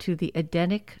assigned to the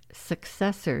Edenic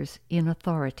successors in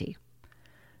authority.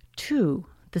 2.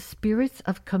 The spirits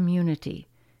of community.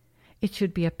 It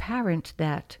should be apparent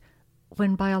that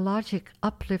when biologic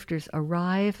uplifters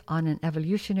arrive on an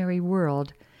evolutionary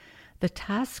world, the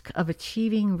task of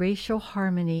achieving racial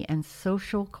harmony and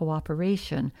social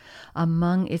cooperation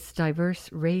among its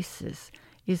diverse races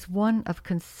is one of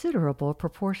considerable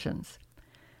proportions.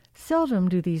 Seldom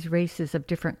do these races of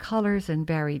different colors and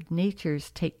varied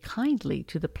natures take kindly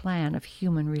to the plan of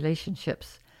human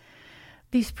relationships.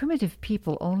 These primitive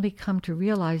people only come to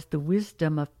realize the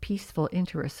wisdom of peaceful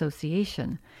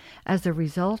interassociation as a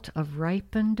result of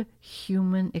ripened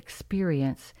human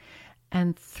experience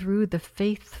and through the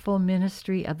faithful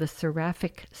ministry of the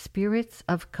seraphic spirits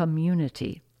of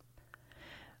community.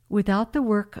 Without the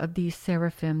work of these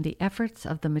seraphim, the efforts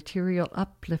of the material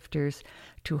uplifters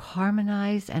to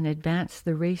harmonize and advance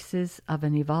the races of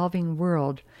an evolving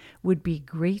world would be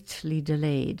greatly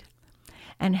delayed.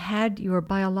 And had your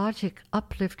biologic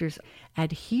uplifters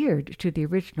adhered to the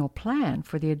original plan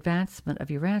for the advancement of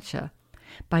Urantia,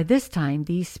 By this time,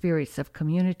 these spirits of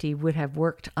community would have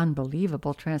worked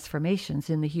unbelievable transformations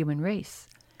in the human race.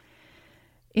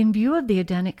 In view of the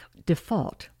Edenic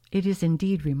default, it is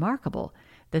indeed remarkable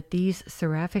that these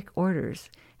seraphic orders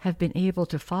have been able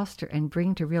to foster and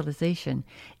bring to realization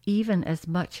even as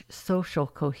much social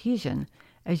cohesion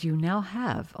as you now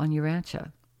have on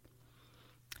Urantia.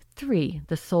 3.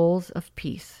 The souls of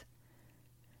peace.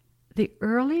 The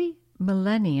early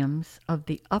millenniums of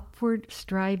the upward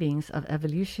strivings of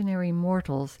evolutionary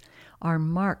mortals are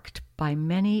marked by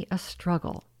many a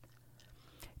struggle.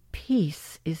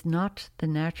 Peace is not the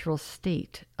natural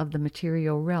state of the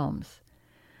material realms.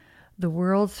 The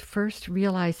worlds first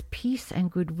realize peace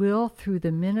and goodwill through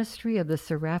the ministry of the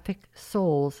seraphic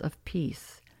souls of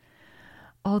peace.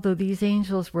 Although these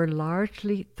angels were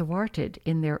largely thwarted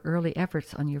in their early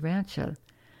efforts on Urantia,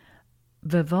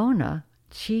 Vivona,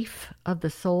 chief of the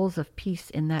souls of peace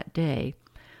in that day,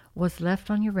 was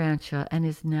left on Urantia and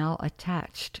is now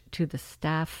attached to the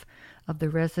staff of the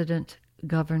resident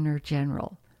Governor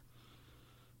General.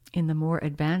 In the more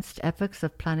advanced epochs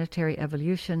of planetary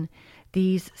evolution,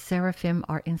 these seraphim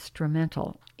are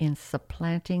instrumental in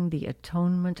supplanting the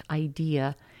atonement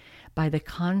idea by the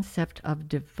concept of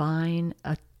divine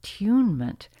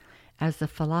attunement as the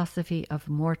philosophy of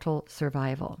mortal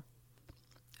survival.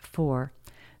 4.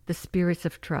 The spirits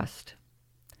of trust.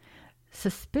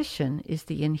 Suspicion is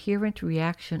the inherent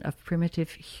reaction of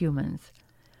primitive humans.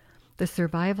 The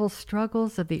survival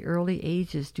struggles of the early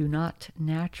ages do not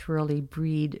naturally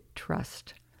breed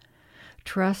trust.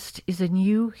 Trust is a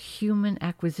new human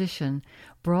acquisition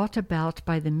brought about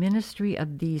by the ministry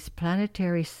of these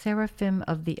planetary seraphim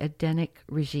of the Edenic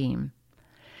regime.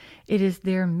 It is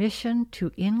their mission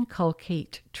to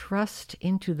inculcate trust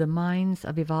into the minds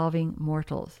of evolving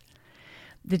mortals.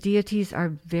 The deities are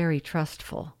very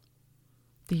trustful.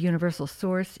 The universal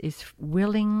source is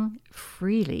willing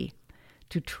freely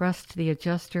to trust the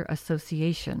adjuster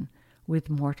association with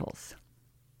mortals.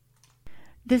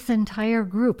 This entire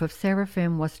group of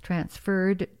seraphim was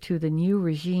transferred to the new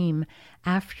regime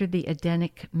after the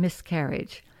Edenic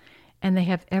miscarriage, and they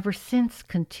have ever since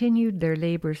continued their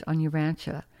labors on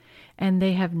Urantia, and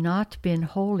they have not been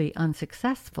wholly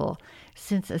unsuccessful,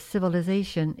 since a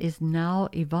civilization is now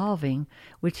evolving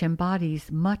which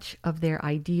embodies much of their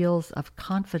ideals of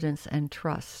confidence and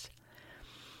trust.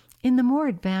 In the more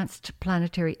advanced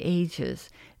planetary ages,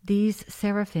 these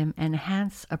seraphim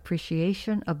enhance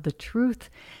appreciation of the truth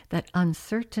that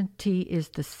uncertainty is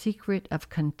the secret of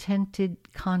contented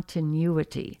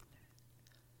continuity.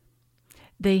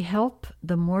 They help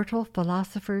the mortal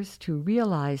philosophers to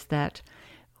realize that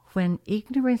when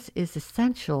ignorance is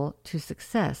essential to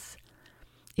success,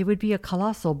 it would be a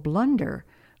colossal blunder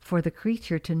for the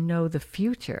creature to know the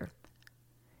future.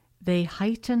 They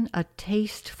heighten a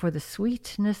taste for the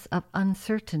sweetness of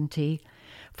uncertainty,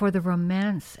 for the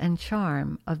romance and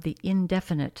charm of the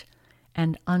indefinite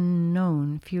and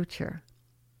unknown future.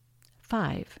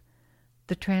 5.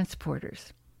 The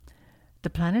transporters. The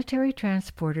planetary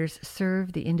transporters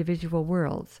serve the individual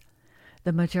worlds.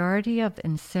 The majority of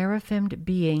enseraphimed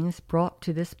beings brought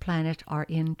to this planet are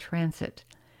in transit.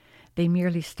 They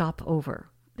merely stop over.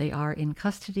 They are in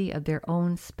custody of their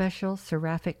own special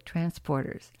seraphic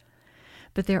transporters.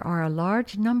 But there are a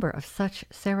large number of such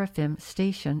seraphim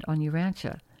stationed on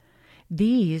Urantia.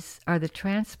 These are the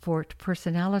transport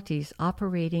personalities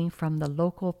operating from the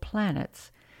local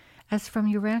planets, as from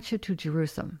Urantia to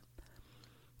Jerusalem.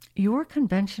 Your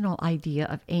conventional idea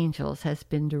of angels has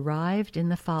been derived in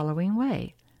the following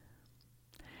way.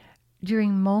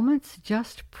 During moments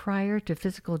just prior to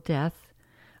physical death,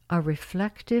 a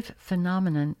reflective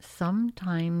phenomenon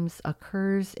sometimes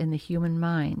occurs in the human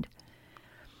mind,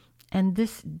 and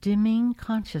this dimming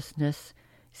consciousness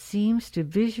seems to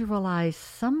visualize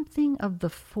something of the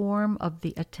form of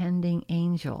the attending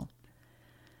angel.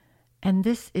 And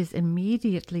this is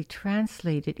immediately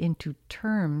translated into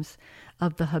terms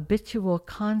of the habitual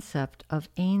concept of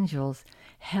angels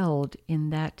held in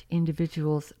that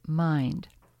individual's mind.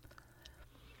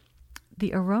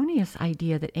 The erroneous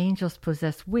idea that angels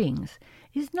possess wings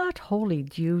is not wholly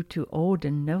due to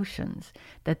olden notions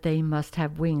that they must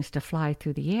have wings to fly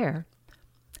through the air.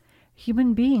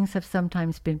 Human beings have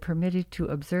sometimes been permitted to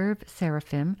observe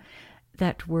seraphim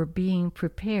that were being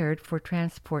prepared for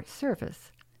transport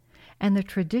service, and the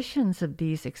traditions of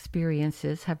these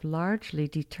experiences have largely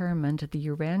determined the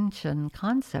Urantian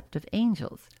concept of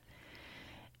angels.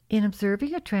 In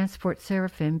observing a transport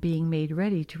seraphim being made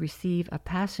ready to receive a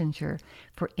passenger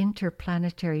for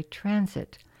interplanetary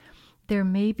transit, there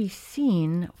may be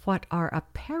seen what are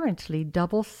apparently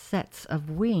double sets of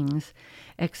wings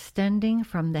extending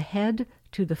from the head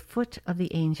to the foot of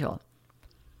the angel.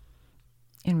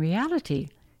 In reality,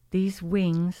 these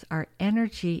wings are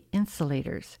energy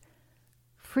insulators,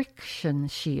 friction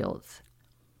shields.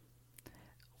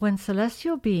 When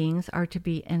celestial beings are to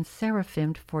be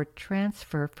enseraphimed for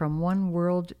transfer from one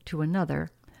world to another,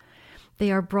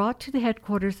 they are brought to the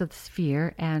headquarters of the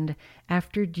sphere and,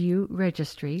 after due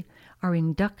registry, are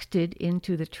inducted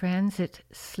into the transit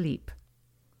sleep.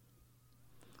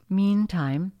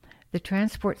 Meantime, the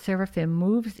transport seraphim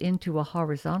moves into a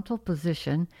horizontal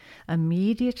position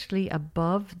immediately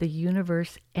above the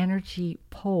universe energy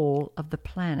pole of the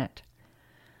planet.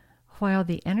 While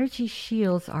the energy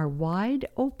shields are wide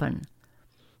open,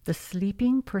 the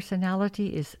sleeping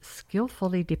personality is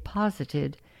skillfully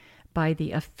deposited by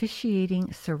the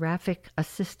officiating seraphic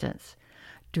assistants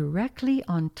directly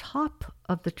on top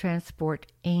of the transport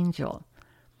angel.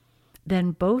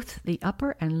 Then both the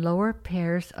upper and lower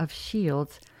pairs of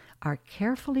shields are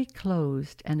carefully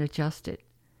closed and adjusted.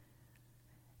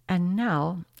 And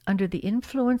now, under the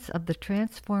influence of the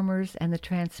transformers and the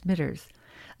transmitters,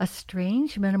 a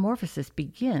strange metamorphosis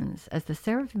begins as the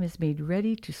seraphim is made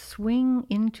ready to swing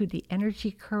into the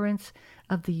energy currents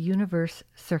of the universe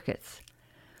circuits.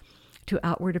 To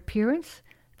outward appearance,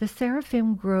 the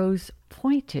seraphim grows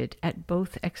pointed at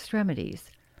both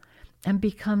extremities and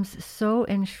becomes so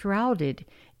enshrouded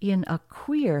in a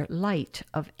queer light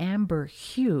of amber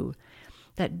hue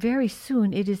that very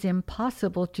soon it is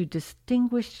impossible to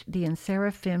distinguish the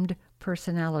enseraphimed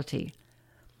personality.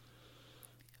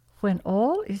 When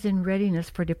all is in readiness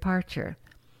for departure,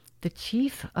 the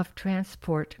chief of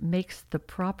transport makes the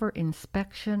proper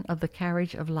inspection of the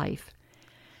carriage of life,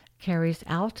 carries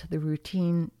out the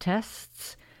routine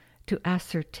tests to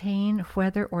ascertain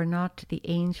whether or not the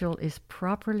angel is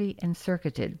properly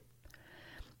encircuited,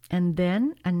 and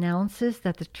then announces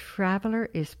that the traveler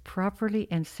is properly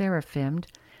enseraphimed,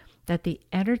 that the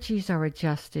energies are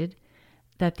adjusted,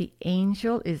 that the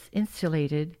angel is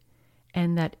insulated,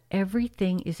 and that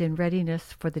everything is in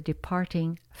readiness for the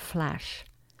departing flash.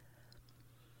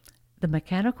 The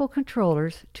mechanical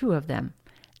controllers, 2 of them,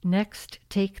 next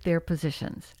take their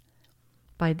positions.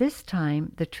 By this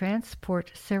time, the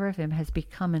transport seraphim has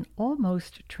become an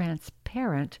almost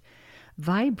transparent,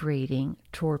 vibrating,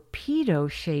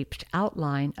 torpedo-shaped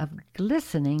outline of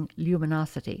glistening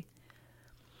luminosity.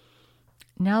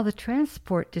 Now the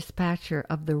transport dispatcher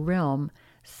of the realm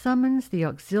summons the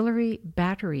auxiliary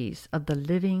batteries of the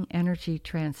living energy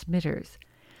transmitters,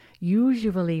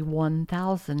 usually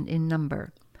 1,000 in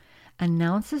number,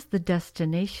 announces the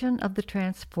destination of the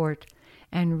transport,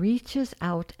 and reaches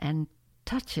out and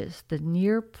touches the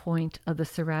near point of the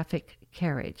seraphic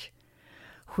carriage,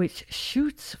 which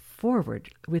shoots forward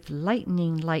with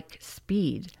lightning-like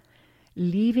speed,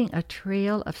 leaving a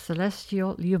trail of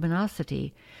celestial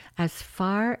luminosity as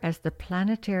far as the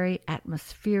planetary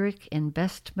atmospheric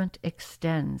investment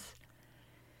extends.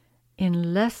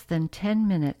 In less than 10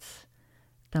 minutes,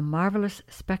 the marvelous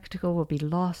spectacle will be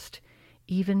lost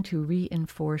even to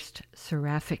reinforced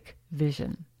seraphic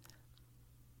vision.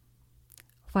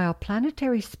 While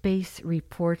planetary space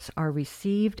reports are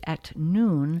received at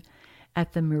noon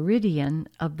at the meridian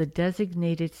of the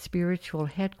designated spiritual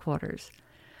headquarters,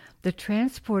 the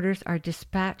transporters are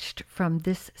dispatched from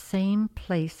this same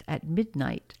place at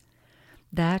midnight.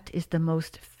 That is the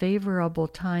most favorable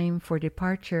time for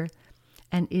departure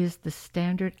and is the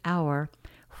standard hour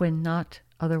when not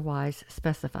otherwise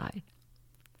specified.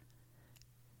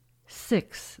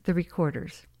 6. The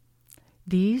recorders.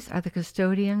 These are the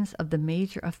custodians of the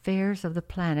major affairs of the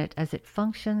planet as it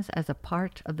functions as a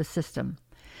part of the system,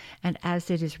 and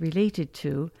as it is related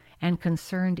to and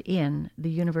concerned in the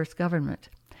universe government.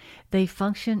 They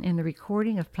function in the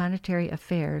recording of planetary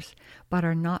affairs, but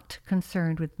are not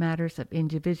concerned with matters of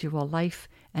individual life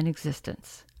and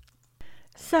existence.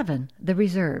 7. The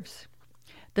reserves.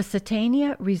 The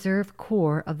Satania Reserve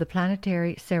Corps of the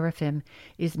planetary seraphim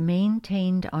is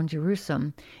maintained on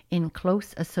Jerusalem in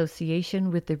close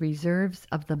association with the reserves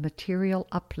of the material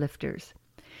uplifters.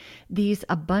 These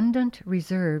abundant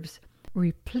reserves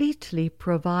repletely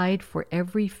provide for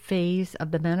every phase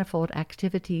of the manifold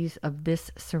activities of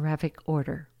this seraphic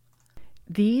order.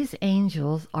 These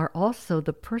angels are also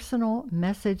the personal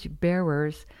message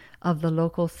bearers of the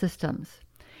local systems.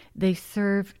 They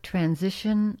serve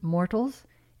transition mortals,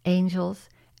 angels,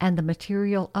 and the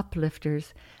material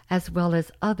uplifters, as well as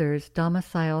others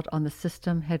domiciled on the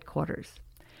system headquarters.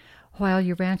 While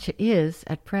Urantia is,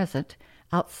 at present,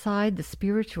 outside the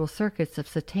spiritual circuits of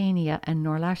Satania and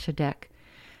Norlashadek,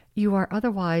 you are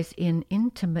otherwise in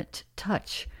intimate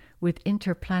touch with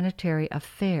interplanetary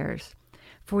affairs,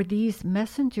 for these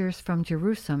messengers from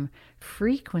Jerusalem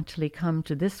frequently come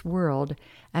to this world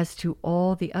as to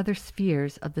all the other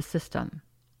spheres of the system.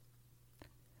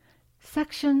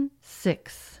 Section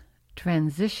 6.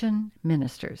 Transition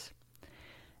Ministers.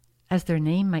 As their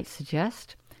name might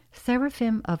suggest,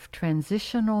 seraphim of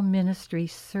transitional ministry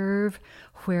serve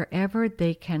wherever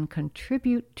they can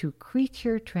contribute to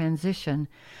creature transition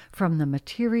from the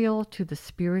material to the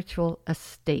spiritual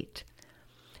estate.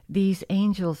 These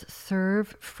angels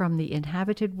serve from the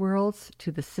inhabited worlds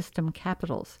to the system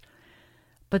capitals,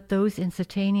 but those in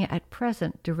Satania at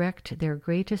present direct their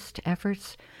greatest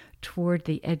efforts toward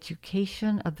the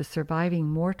education of the surviving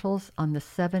mortals on the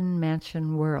 7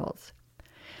 mansion worlds.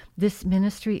 This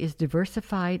ministry is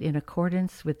diversified in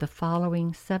accordance with the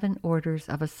following 7 orders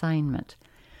of assignment.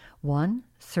 1.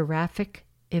 Seraphic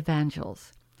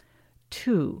evangels.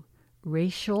 2.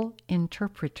 Racial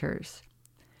interpreters.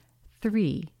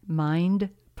 3. Mind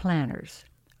planners.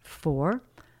 4.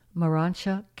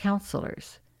 Morontia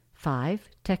counselors. 5.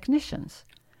 Technicians.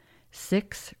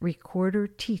 6. Recorder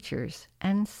teachers.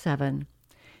 And 7.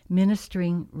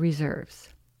 Ministering reserves.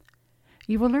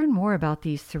 You will learn more about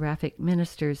these seraphic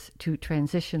ministers to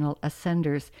transitional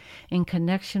ascenders in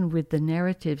connection with the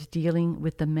narratives dealing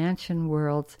with the mansion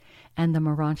worlds and the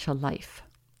Morontia life.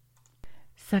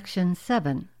 Section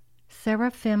 7.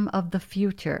 Seraphim of the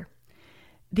Future.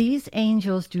 These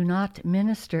angels do not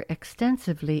minister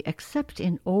extensively except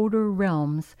in older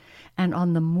realms and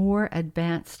on the more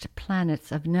advanced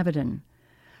planets of Nebadon.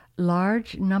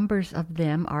 Large numbers of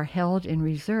them are held in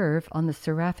reserve on the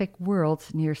seraphic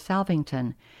worlds near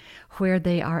Salvington, where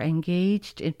they are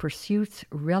engaged in pursuits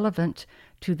relevant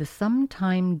to the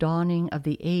sometime dawning of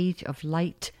the age of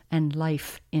light and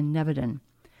life in Nebadon.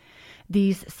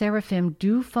 These seraphim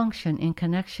do function in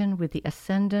connection with the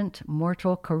ascendant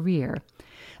mortal career,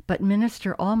 but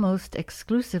minister almost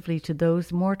exclusively to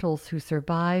those mortals who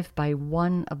survive by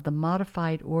one of the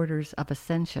modified orders of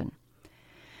ascension.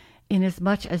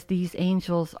 Inasmuch as these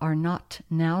angels are not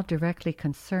now directly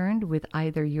concerned with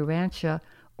either Urantia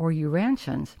or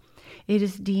Urantians, it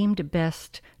is deemed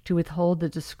best to withhold the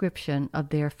description of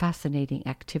their fascinating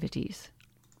activities.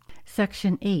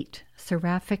 Section 8.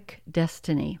 Seraphic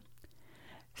Destiny.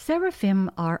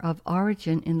 Seraphim are of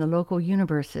origin in the local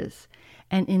universes,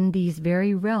 and in these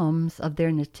very realms of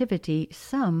their nativity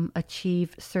some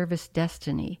achieve service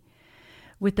destiny.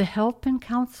 With the help and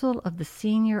counsel of the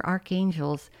senior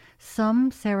archangels, some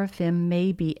seraphim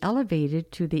may be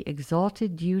elevated to the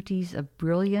exalted duties of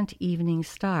brilliant evening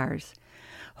stars,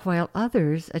 while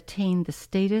others attain the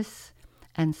status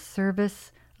and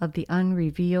service of the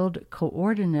unrevealed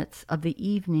coordinates of the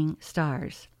evening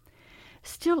stars.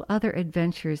 Still other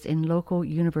adventures in local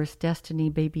universe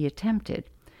destiny may be attempted,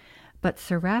 but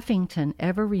Seraphington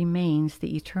ever remains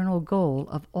the eternal goal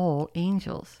of all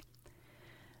angels.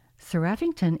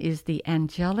 Seraphington is the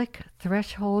angelic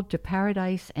threshold to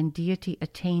paradise and deity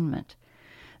attainment,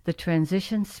 the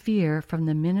transition sphere from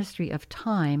the ministry of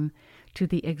time to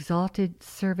the exalted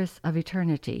service of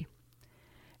eternity.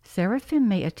 Seraphim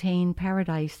may attain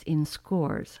paradise in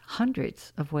scores,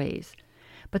 hundreds of ways,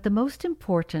 but the most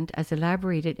important, as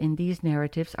elaborated in these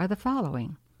narratives, are the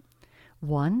following.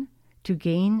 1. To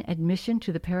gain admission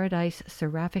to the paradise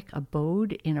seraphic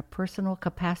abode in a personal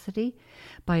capacity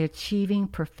by achieving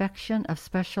perfection of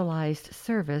specialized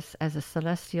service as a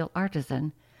celestial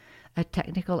artisan, a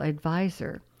technical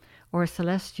advisor, or a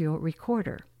celestial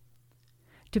recorder.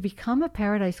 To become a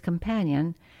paradise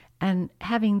companion, and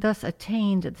having thus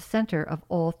attained the center of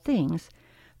all things,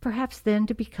 perhaps then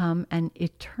to become an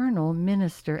eternal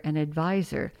minister and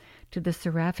advisor to the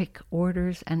seraphic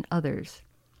orders and others.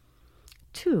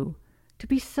 2. To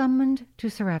be summoned to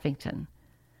Seraphington.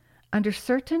 Under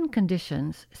certain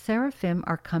conditions, seraphim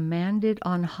are commanded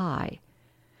on high.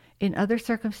 In other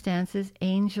circumstances,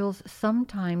 angels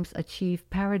sometimes achieve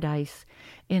paradise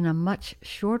in a much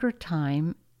shorter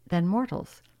time than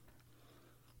mortals.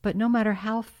 But no matter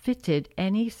how fitted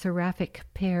any seraphic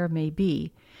pair may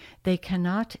be, they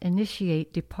cannot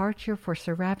initiate departure for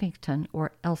Seraphington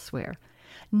or elsewhere.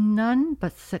 None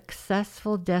but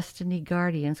successful destiny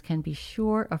guardians can be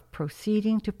sure of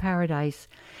proceeding to paradise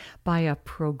by a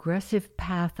progressive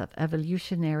path of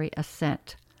evolutionary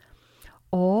ascent.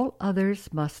 All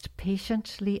others must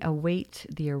patiently await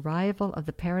the arrival of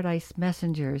the paradise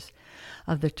messengers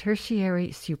of the tertiary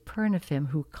supernaphim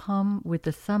who come with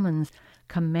the summons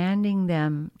commanding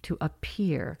them to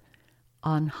appear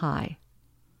on high.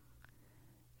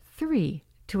 3.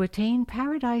 To attain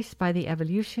paradise by the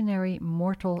evolutionary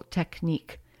mortal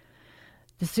technique.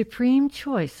 The supreme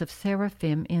choice of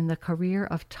seraphim in the career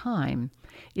of time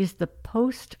is the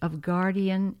post of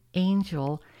guardian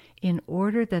angel in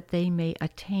order that they may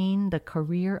attain the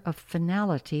career of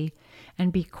finality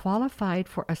and be qualified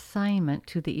for assignment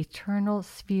to the eternal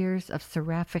spheres of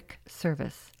seraphic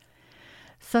service.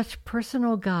 Such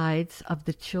personal guides of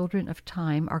the children of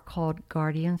time are called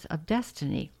guardians of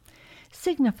destiny,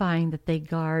 signifying that they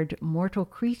guard mortal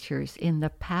creatures in the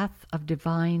path of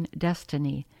divine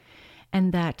destiny,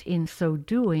 and that in so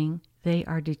doing they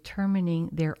are determining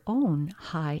their own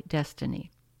high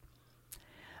destiny.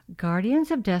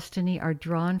 Guardians of destiny are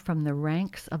drawn from the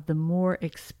ranks of the more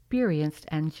experienced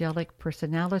angelic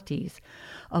personalities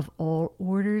of all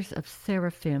orders of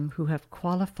seraphim who have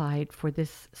qualified for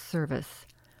this service.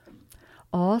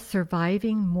 All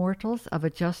surviving mortals of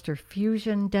adjuster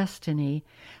fusion destiny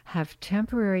have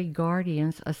temporary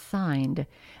guardians assigned,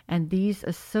 and these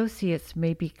associates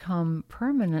may become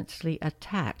permanently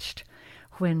attached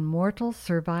when mortal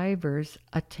survivors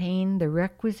attain the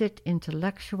requisite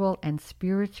intellectual and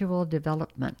spiritual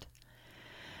development.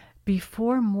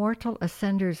 Before mortal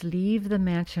ascenders leave the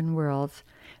mansion worlds,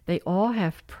 they all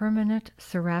have permanent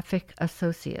seraphic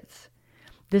associates.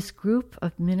 This group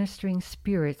of ministering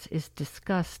spirits is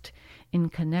discussed in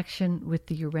connection with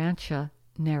the Urantia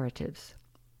narratives.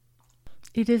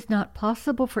 It is not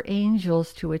possible for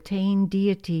angels to attain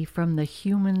deity from the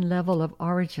human level of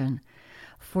origin,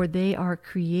 for they are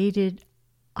created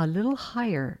a little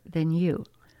higher than you.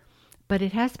 But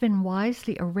it has been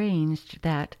wisely arranged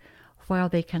that, while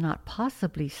they cannot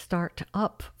possibly start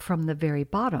up from the very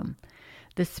bottom,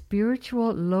 the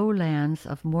spiritual lowlands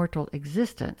of mortal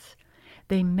existence,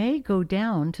 they may go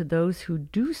down to those who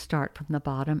do start from the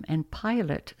bottom and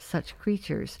pilot such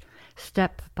creatures,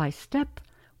 step by step,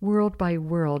 world by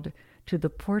world, to the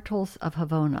portals of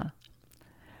Havona.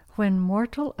 When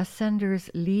mortal ascenders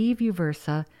leave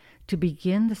Uversa to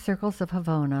begin the circles of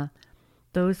Havona,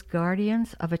 those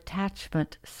guardians of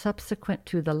attachment subsequent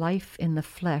to the life in the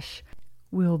flesh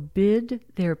will bid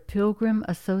their pilgrim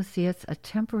associates a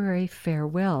temporary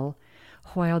farewell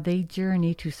while they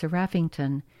journey to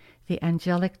Seraphington, the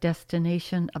angelic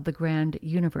destination of the grand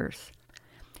universe.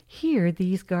 Here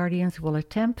these guardians will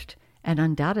attempt, and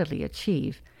undoubtedly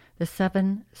achieve, the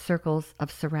 7 circles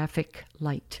of seraphic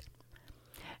light.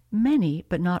 Many,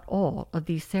 but not all, of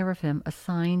these seraphim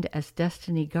assigned as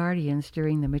destiny guardians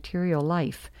during the material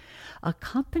life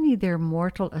accompany their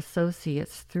mortal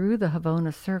associates through the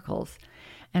Havona circles,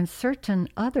 and certain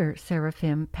other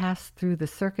seraphim pass through the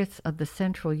circuits of the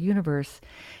central universe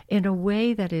in a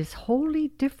way that is wholly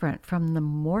different from the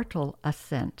mortal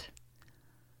ascent.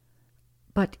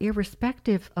 But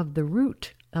irrespective of the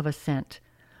route of ascent,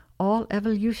 all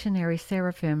evolutionary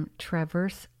seraphim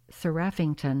traverse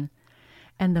Seraphington,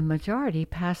 and the majority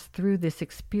pass through this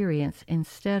experience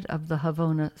instead of the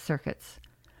Havona circuits.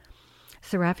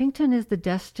 Seraphington is the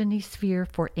destiny sphere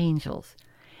for angels,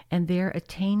 and their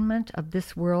attainment of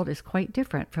this world is quite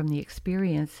different from the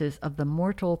experiences of the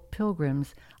mortal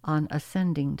pilgrims on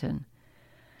Ascendington.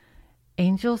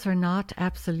 Angels are not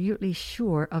absolutely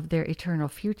sure of their eternal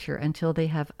future until they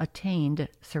have attained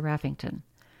Seraphington.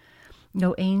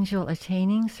 No angel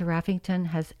attaining Seraphington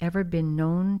has ever been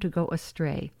known to go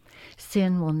astray.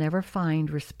 Sin will never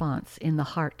find response in the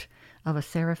heart of a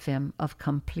seraphim of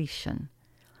completion.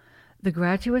 The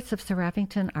graduates of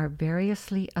Seraphington are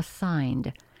variously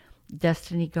assigned.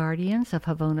 Destiny guardians of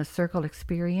Havona circle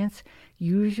experience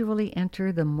usually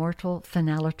enter the mortal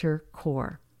finaliter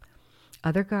core.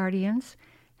 Other guardians,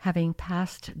 having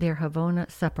passed their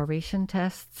Havona separation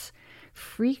tests,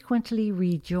 frequently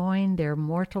rejoin their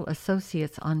mortal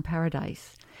associates on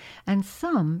Paradise, and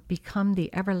some become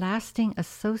the everlasting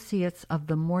associates of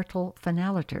the mortal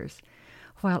finaliters,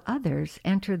 while others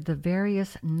enter the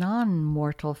various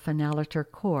non-mortal finaliter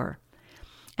core,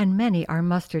 and many are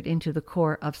mustered into the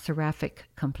core of seraphic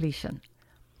completion.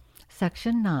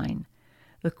 Section 9.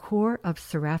 The core of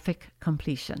seraphic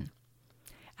completion.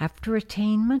 After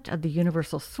attainment of the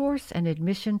universal source and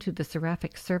admission to the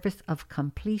seraphic service of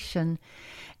completion,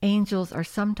 angels are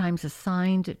sometimes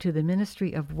assigned to the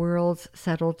ministry of worlds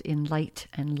settled in light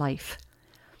and life.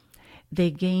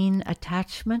 They gain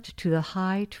attachment to the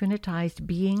high trinitized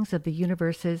beings of the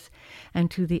universes and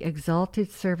to the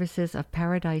exalted services of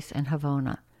Paradise and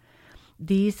Havona.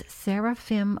 These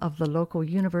seraphim of the local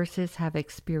universes have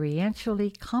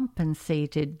experientially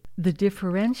compensated the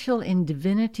differential in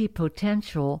divinity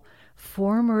potential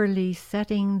formerly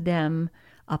setting them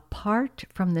apart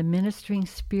from the ministering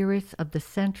spirits of the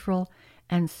central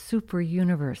and super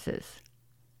universes.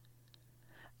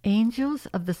 Angels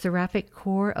of the seraphic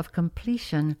core of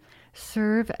completion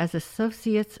serve as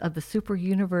associates of the super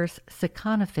universe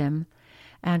Sekanophim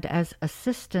and as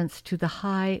assistants to the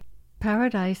high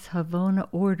Paradise Havona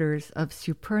orders of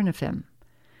Supernophim.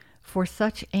 For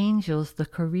such angels the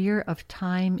career of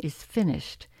time is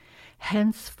finished,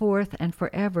 Henceforth and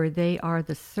forever they are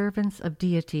the servants of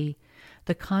deity,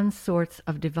 the consorts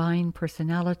of divine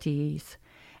personalities,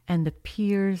 and the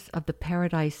peers of the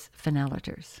paradise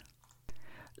finalators.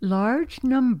 Large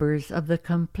numbers of the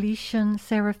completion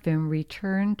seraphim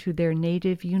return to their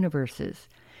native universes,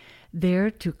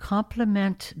 there to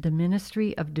complement the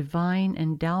ministry of divine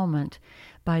endowment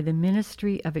by the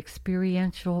ministry of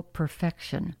experiential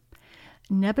perfection.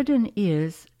 Nebadon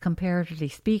is, comparatively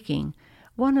speaking,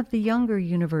 one of the younger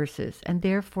universes, and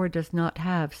therefore does not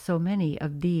have so many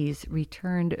of these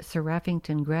returned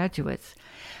Seraphington graduates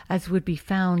as would be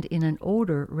found in an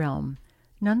older realm.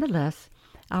 Nonetheless,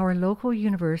 our local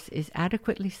universe is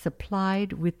adequately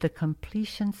supplied with the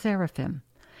completion seraphim,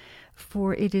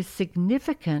 for it is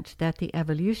significant that the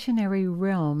evolutionary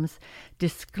realms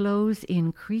disclose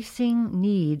increasing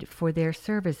need for their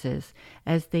services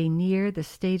as they near the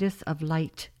status of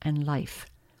light and life.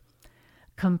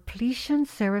 Completion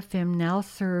seraphim now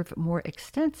serve more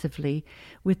extensively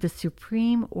with the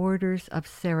supreme orders of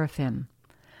seraphim,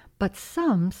 but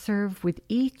some serve with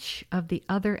each of the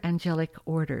other angelic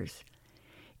orders.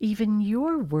 Even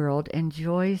your world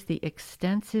enjoys the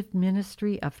extensive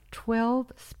ministry of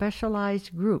 12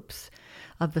 specialized groups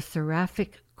of the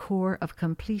seraphic corps of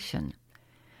completion.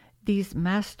 These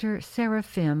master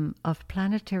seraphim of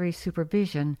planetary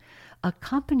supervision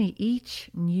accompany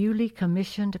each newly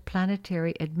commissioned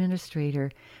planetary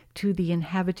administrator to the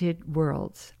inhabited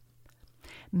worlds.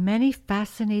 Many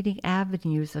fascinating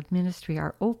avenues of ministry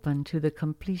are open to the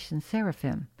completion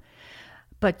seraphim.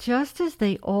 But just as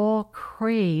they all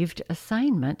craved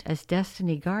assignment as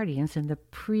destiny guardians in the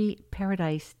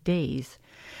pre-paradise days,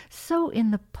 so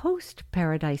in the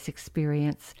post-paradise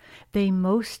experience, they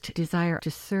most desire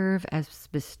to serve as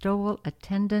bestowal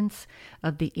attendants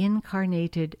of the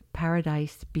incarnated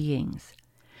paradise beings.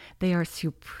 They are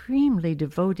supremely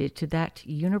devoted to that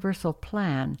universal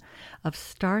plan of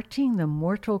starting the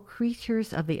mortal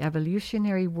creatures of the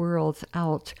evolutionary worlds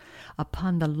out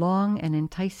upon the long and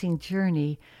enticing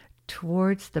journey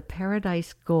towards the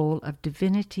paradise goal of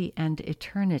divinity and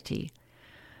eternity.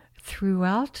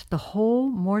 Throughout the whole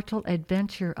mortal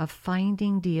adventure of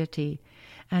finding deity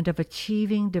and of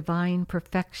achieving divine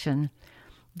perfection,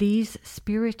 these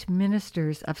spirit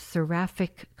ministers of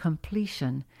seraphic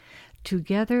completion,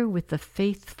 together with the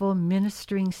faithful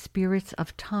ministering spirits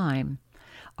of time,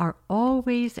 are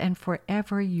always and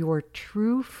forever your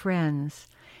true friends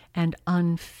and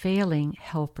unfailing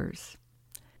helpers.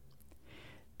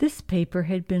 This paper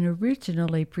had been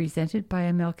originally presented by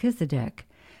a Melchizedek,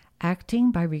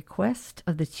 acting by request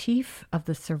of the chief of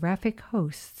the seraphic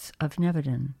hosts of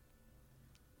Nebadon.